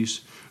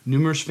 movies,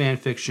 numerous fan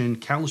fiction,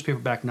 countless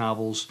paperback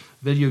novels,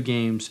 video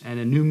games, and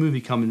a new movie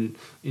coming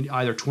in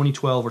either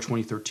 2012 or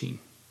 2013.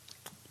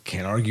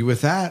 Can't argue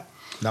with that.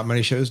 Not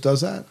many shows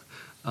does that.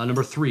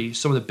 Number 3,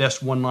 some of the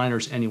best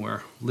one-liners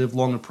anywhere. Live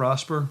long and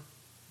prosper.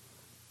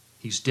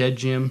 He's dead,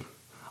 Jim.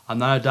 I'm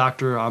not a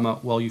doctor. I'm a,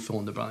 well, you fill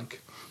in the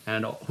blank.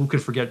 And who can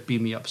forget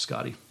Beam Me Up,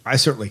 Scotty? I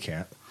certainly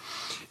can't.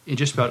 In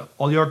just about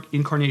all the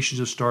incarnations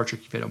of Star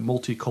Trek, you've had a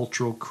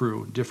multicultural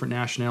crew, different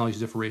nationalities,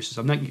 different races.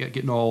 I'm not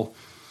getting all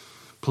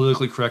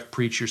politically correct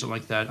preachy or something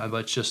like that,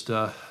 but it's just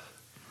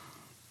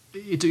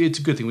it's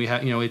a good thing. We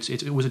had,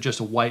 it wasn't just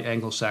a white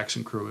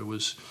Anglo-Saxon crew. It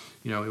was,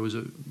 it was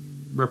a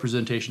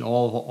representation of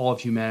all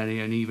of humanity,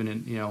 and even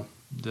in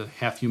the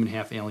half human,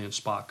 half alien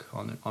Spock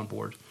on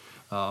board.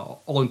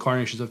 All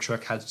incarnations of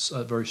Trek had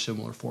a very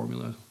similar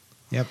formula.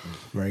 Yep,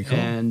 very cool.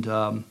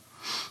 And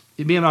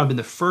it may not have been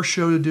the first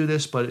show to do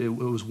this, but it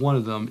was one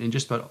of them. In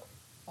just about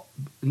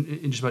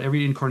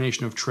every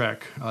incarnation of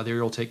Trek, they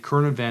will take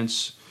current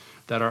events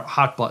that are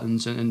hot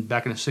buttons, and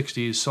back in the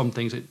 60s, some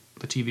things that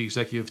the TV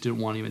executives didn't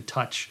want to even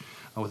touch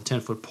with a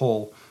 10-foot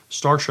pole.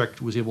 Star Trek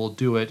was able to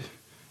do it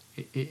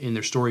in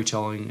their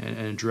storytelling and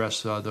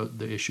address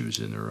the issues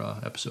in their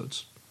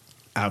episodes.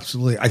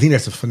 Absolutely. I think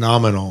that's a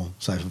phenomenal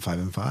SciFi 5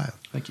 and 5.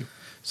 Thank you.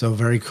 So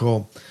very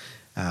cool.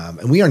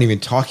 And we aren't even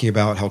talking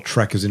about how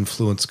Trek has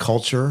influenced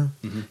culture,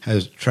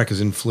 Trek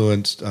has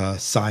influenced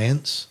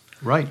science,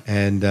 right,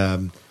 and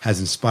has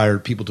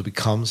inspired people to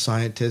become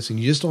scientists. And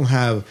you just don't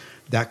have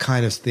that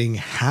kind of thing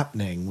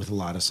happening with a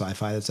lot of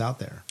sci-fi that's out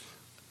there.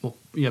 Well,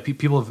 yeah,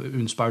 people have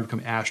inspired to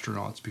become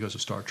astronauts because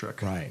of Star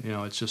Trek. Right.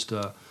 It's just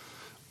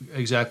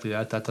exactly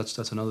that.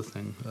 That's another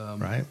thing.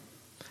 Right.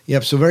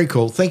 Yep, so very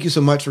cool. Thank you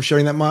so much for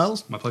sharing that,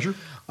 Miles. My pleasure.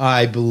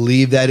 I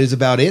believe that is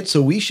about it.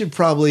 So we should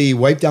probably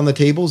wipe down the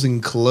tables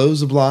and close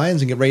the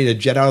blinds and get ready to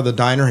jet out of the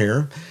diner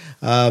here.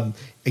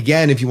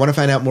 Again, if you want to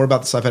find out more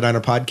about the SciFi Diner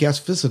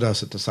Podcast, visit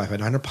us at the SciFi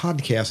Diner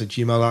Podcast at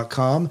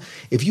gmail.com.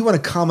 If you want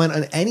to comment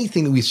on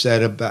anything that we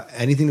said,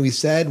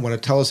 want to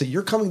tell us that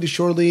you're coming to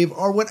shore leave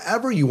or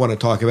whatever you want to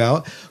talk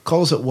about,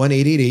 call us at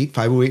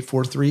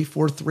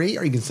 1-888-508-4343,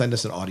 or you can send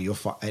us an audio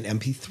an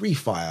MP3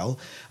 file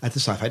at the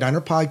SciFi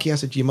Diner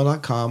Podcast at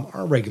gmail.com.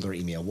 Our regular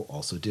email will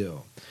also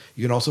do.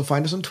 You can also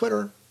find us on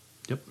Twitter.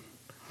 Yep.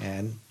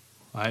 And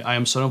I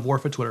am Son of War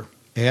for Twitter.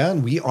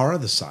 And we are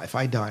the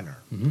SciFi Diner,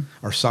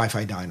 or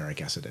SciFi Diner, I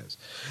guess it is.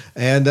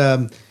 And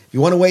if you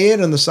want to weigh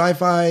in on the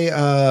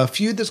sci-fi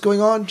feud that's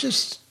going on,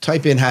 just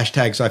type in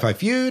hashtag SciFi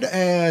Feud,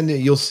 and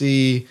you'll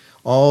see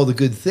all the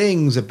good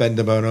things that Ben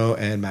DeBono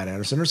and Matt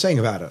Anderson are saying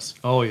about us.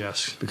 Oh,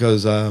 yes.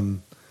 Because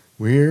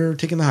we're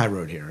taking the high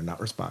road here and not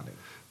responding.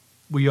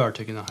 We are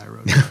taking the high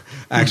road.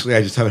 Actually,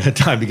 I just haven't had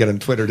time to get on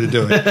Twitter to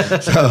do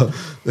it. So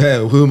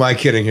who am I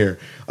kidding here?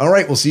 All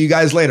right, we'll see you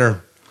guys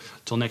later.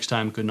 Till next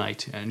time, good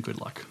night and good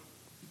luck.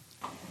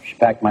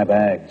 Packed my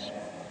bags.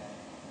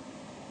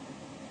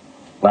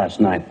 Last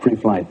night,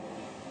 pre-flight.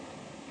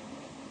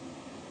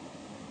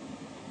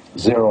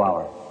 0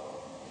 hour.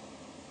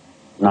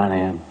 9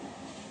 a.m.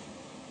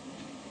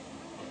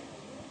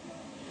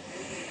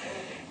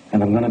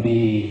 And I'm gonna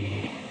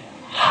be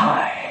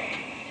high.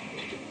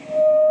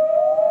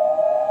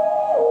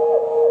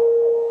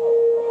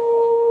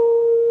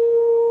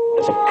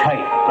 As a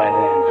kite by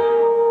then.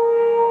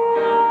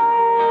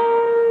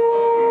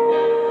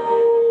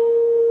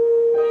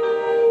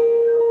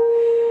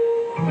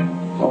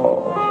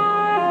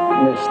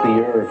 Miss the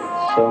earth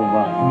so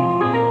much.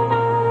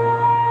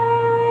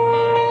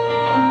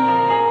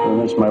 I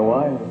miss my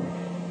wife.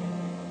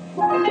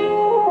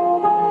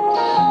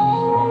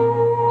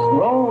 It's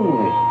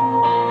lonely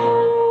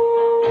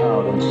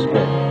out in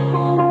space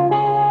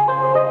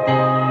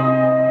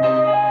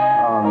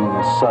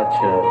on such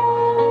a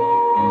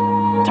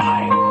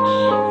tight.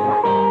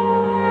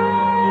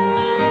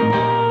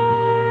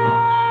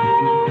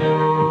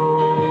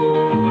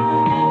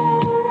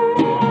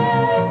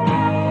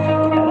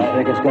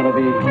 It's going to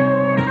be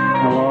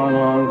a long,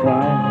 long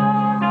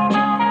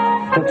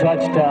time. The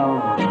touchdown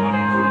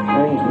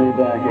brings me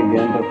back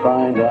again to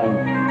find I'm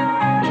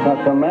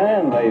not the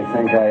man they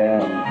think I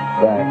am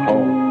back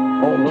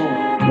home. Oh,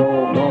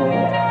 no,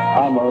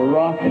 I'm a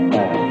rocket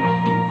man.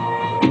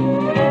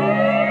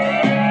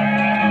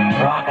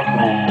 Rocket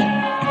man.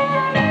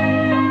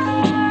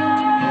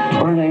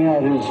 Burning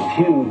out his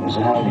fuse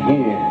out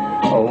here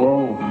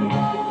alone.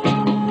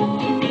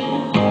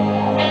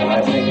 And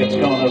I think it's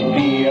going to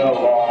be a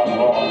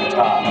long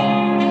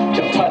time.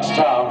 Till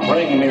touchdown,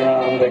 bring me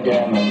round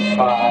again and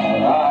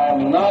find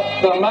I'm not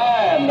the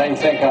man they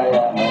think I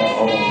am at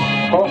home.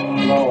 Oh,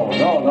 no.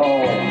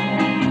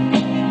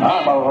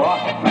 I'm a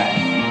rocket man.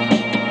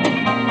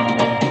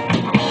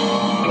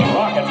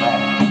 Rocket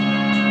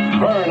man.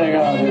 Burning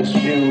out his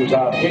fuse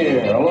out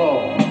here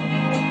alone.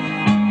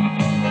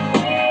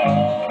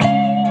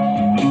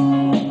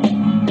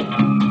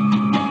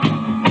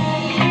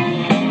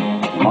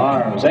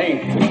 Mars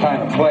ain't the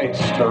kind of place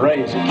to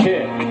raise a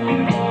kid.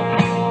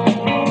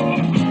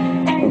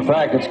 In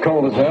fact, it's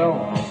cold as hell.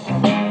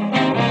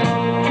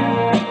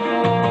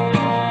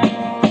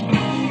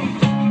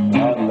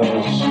 And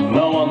there's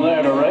no one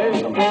there to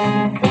raise them.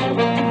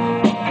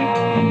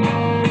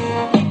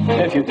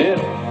 If you did.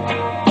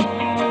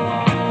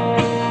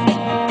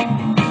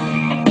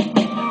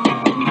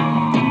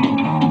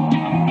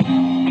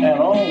 And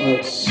all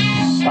this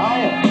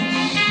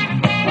science,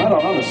 I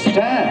don't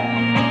understand.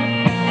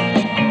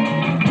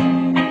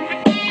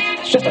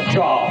 It's just a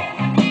job.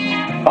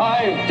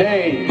 5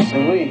 days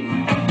a week.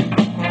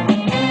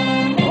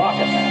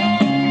 Rocket Man.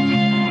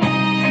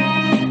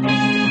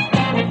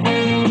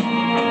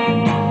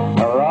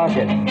 A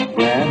rocket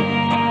man.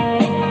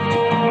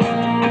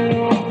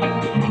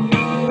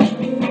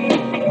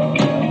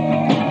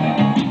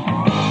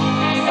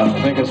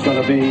 I think it's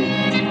going to be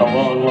a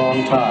long,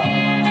 long time.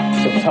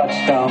 The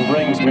touchdown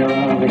brings me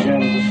around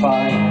again to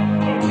find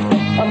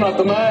I'm not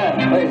the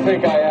man they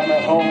think I am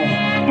at home.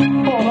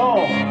 Oh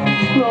no,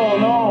 no,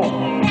 no.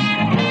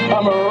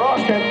 I'm a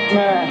rocket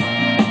man.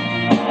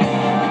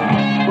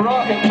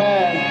 Rocket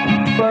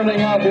man,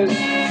 burning out his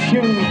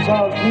fuse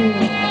out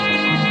here.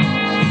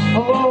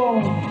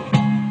 Alone.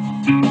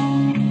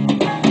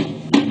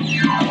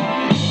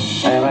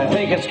 And I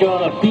think it's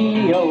gonna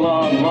be a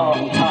long,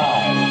 long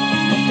time.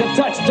 The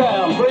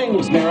touchdown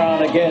brings me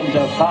around again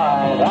to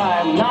find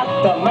I'm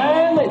not the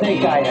man they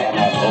think I am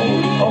at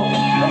home. Oh,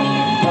 no,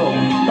 no,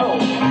 no.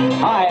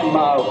 I'm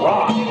a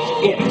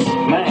rocket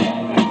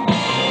man.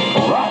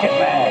 Rocket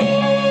man.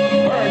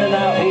 Burning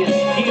out his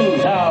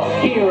fuse out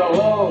here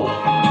alone.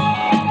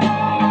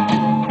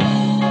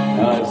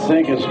 And I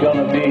think it's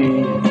gonna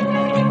be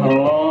a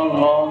long,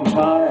 long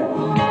time.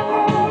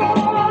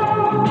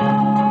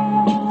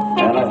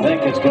 And I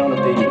think it's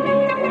gonna be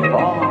a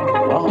long,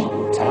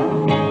 long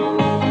time.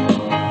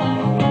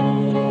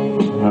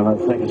 And I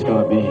think it's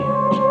gonna be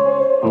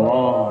a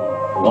long,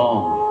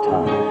 long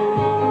time.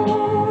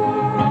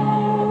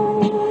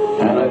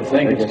 And I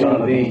think it's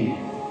gonna be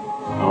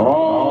a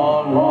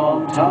long,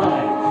 long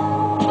time.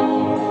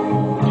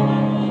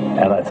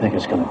 And I think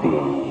it's going to be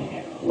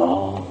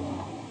long.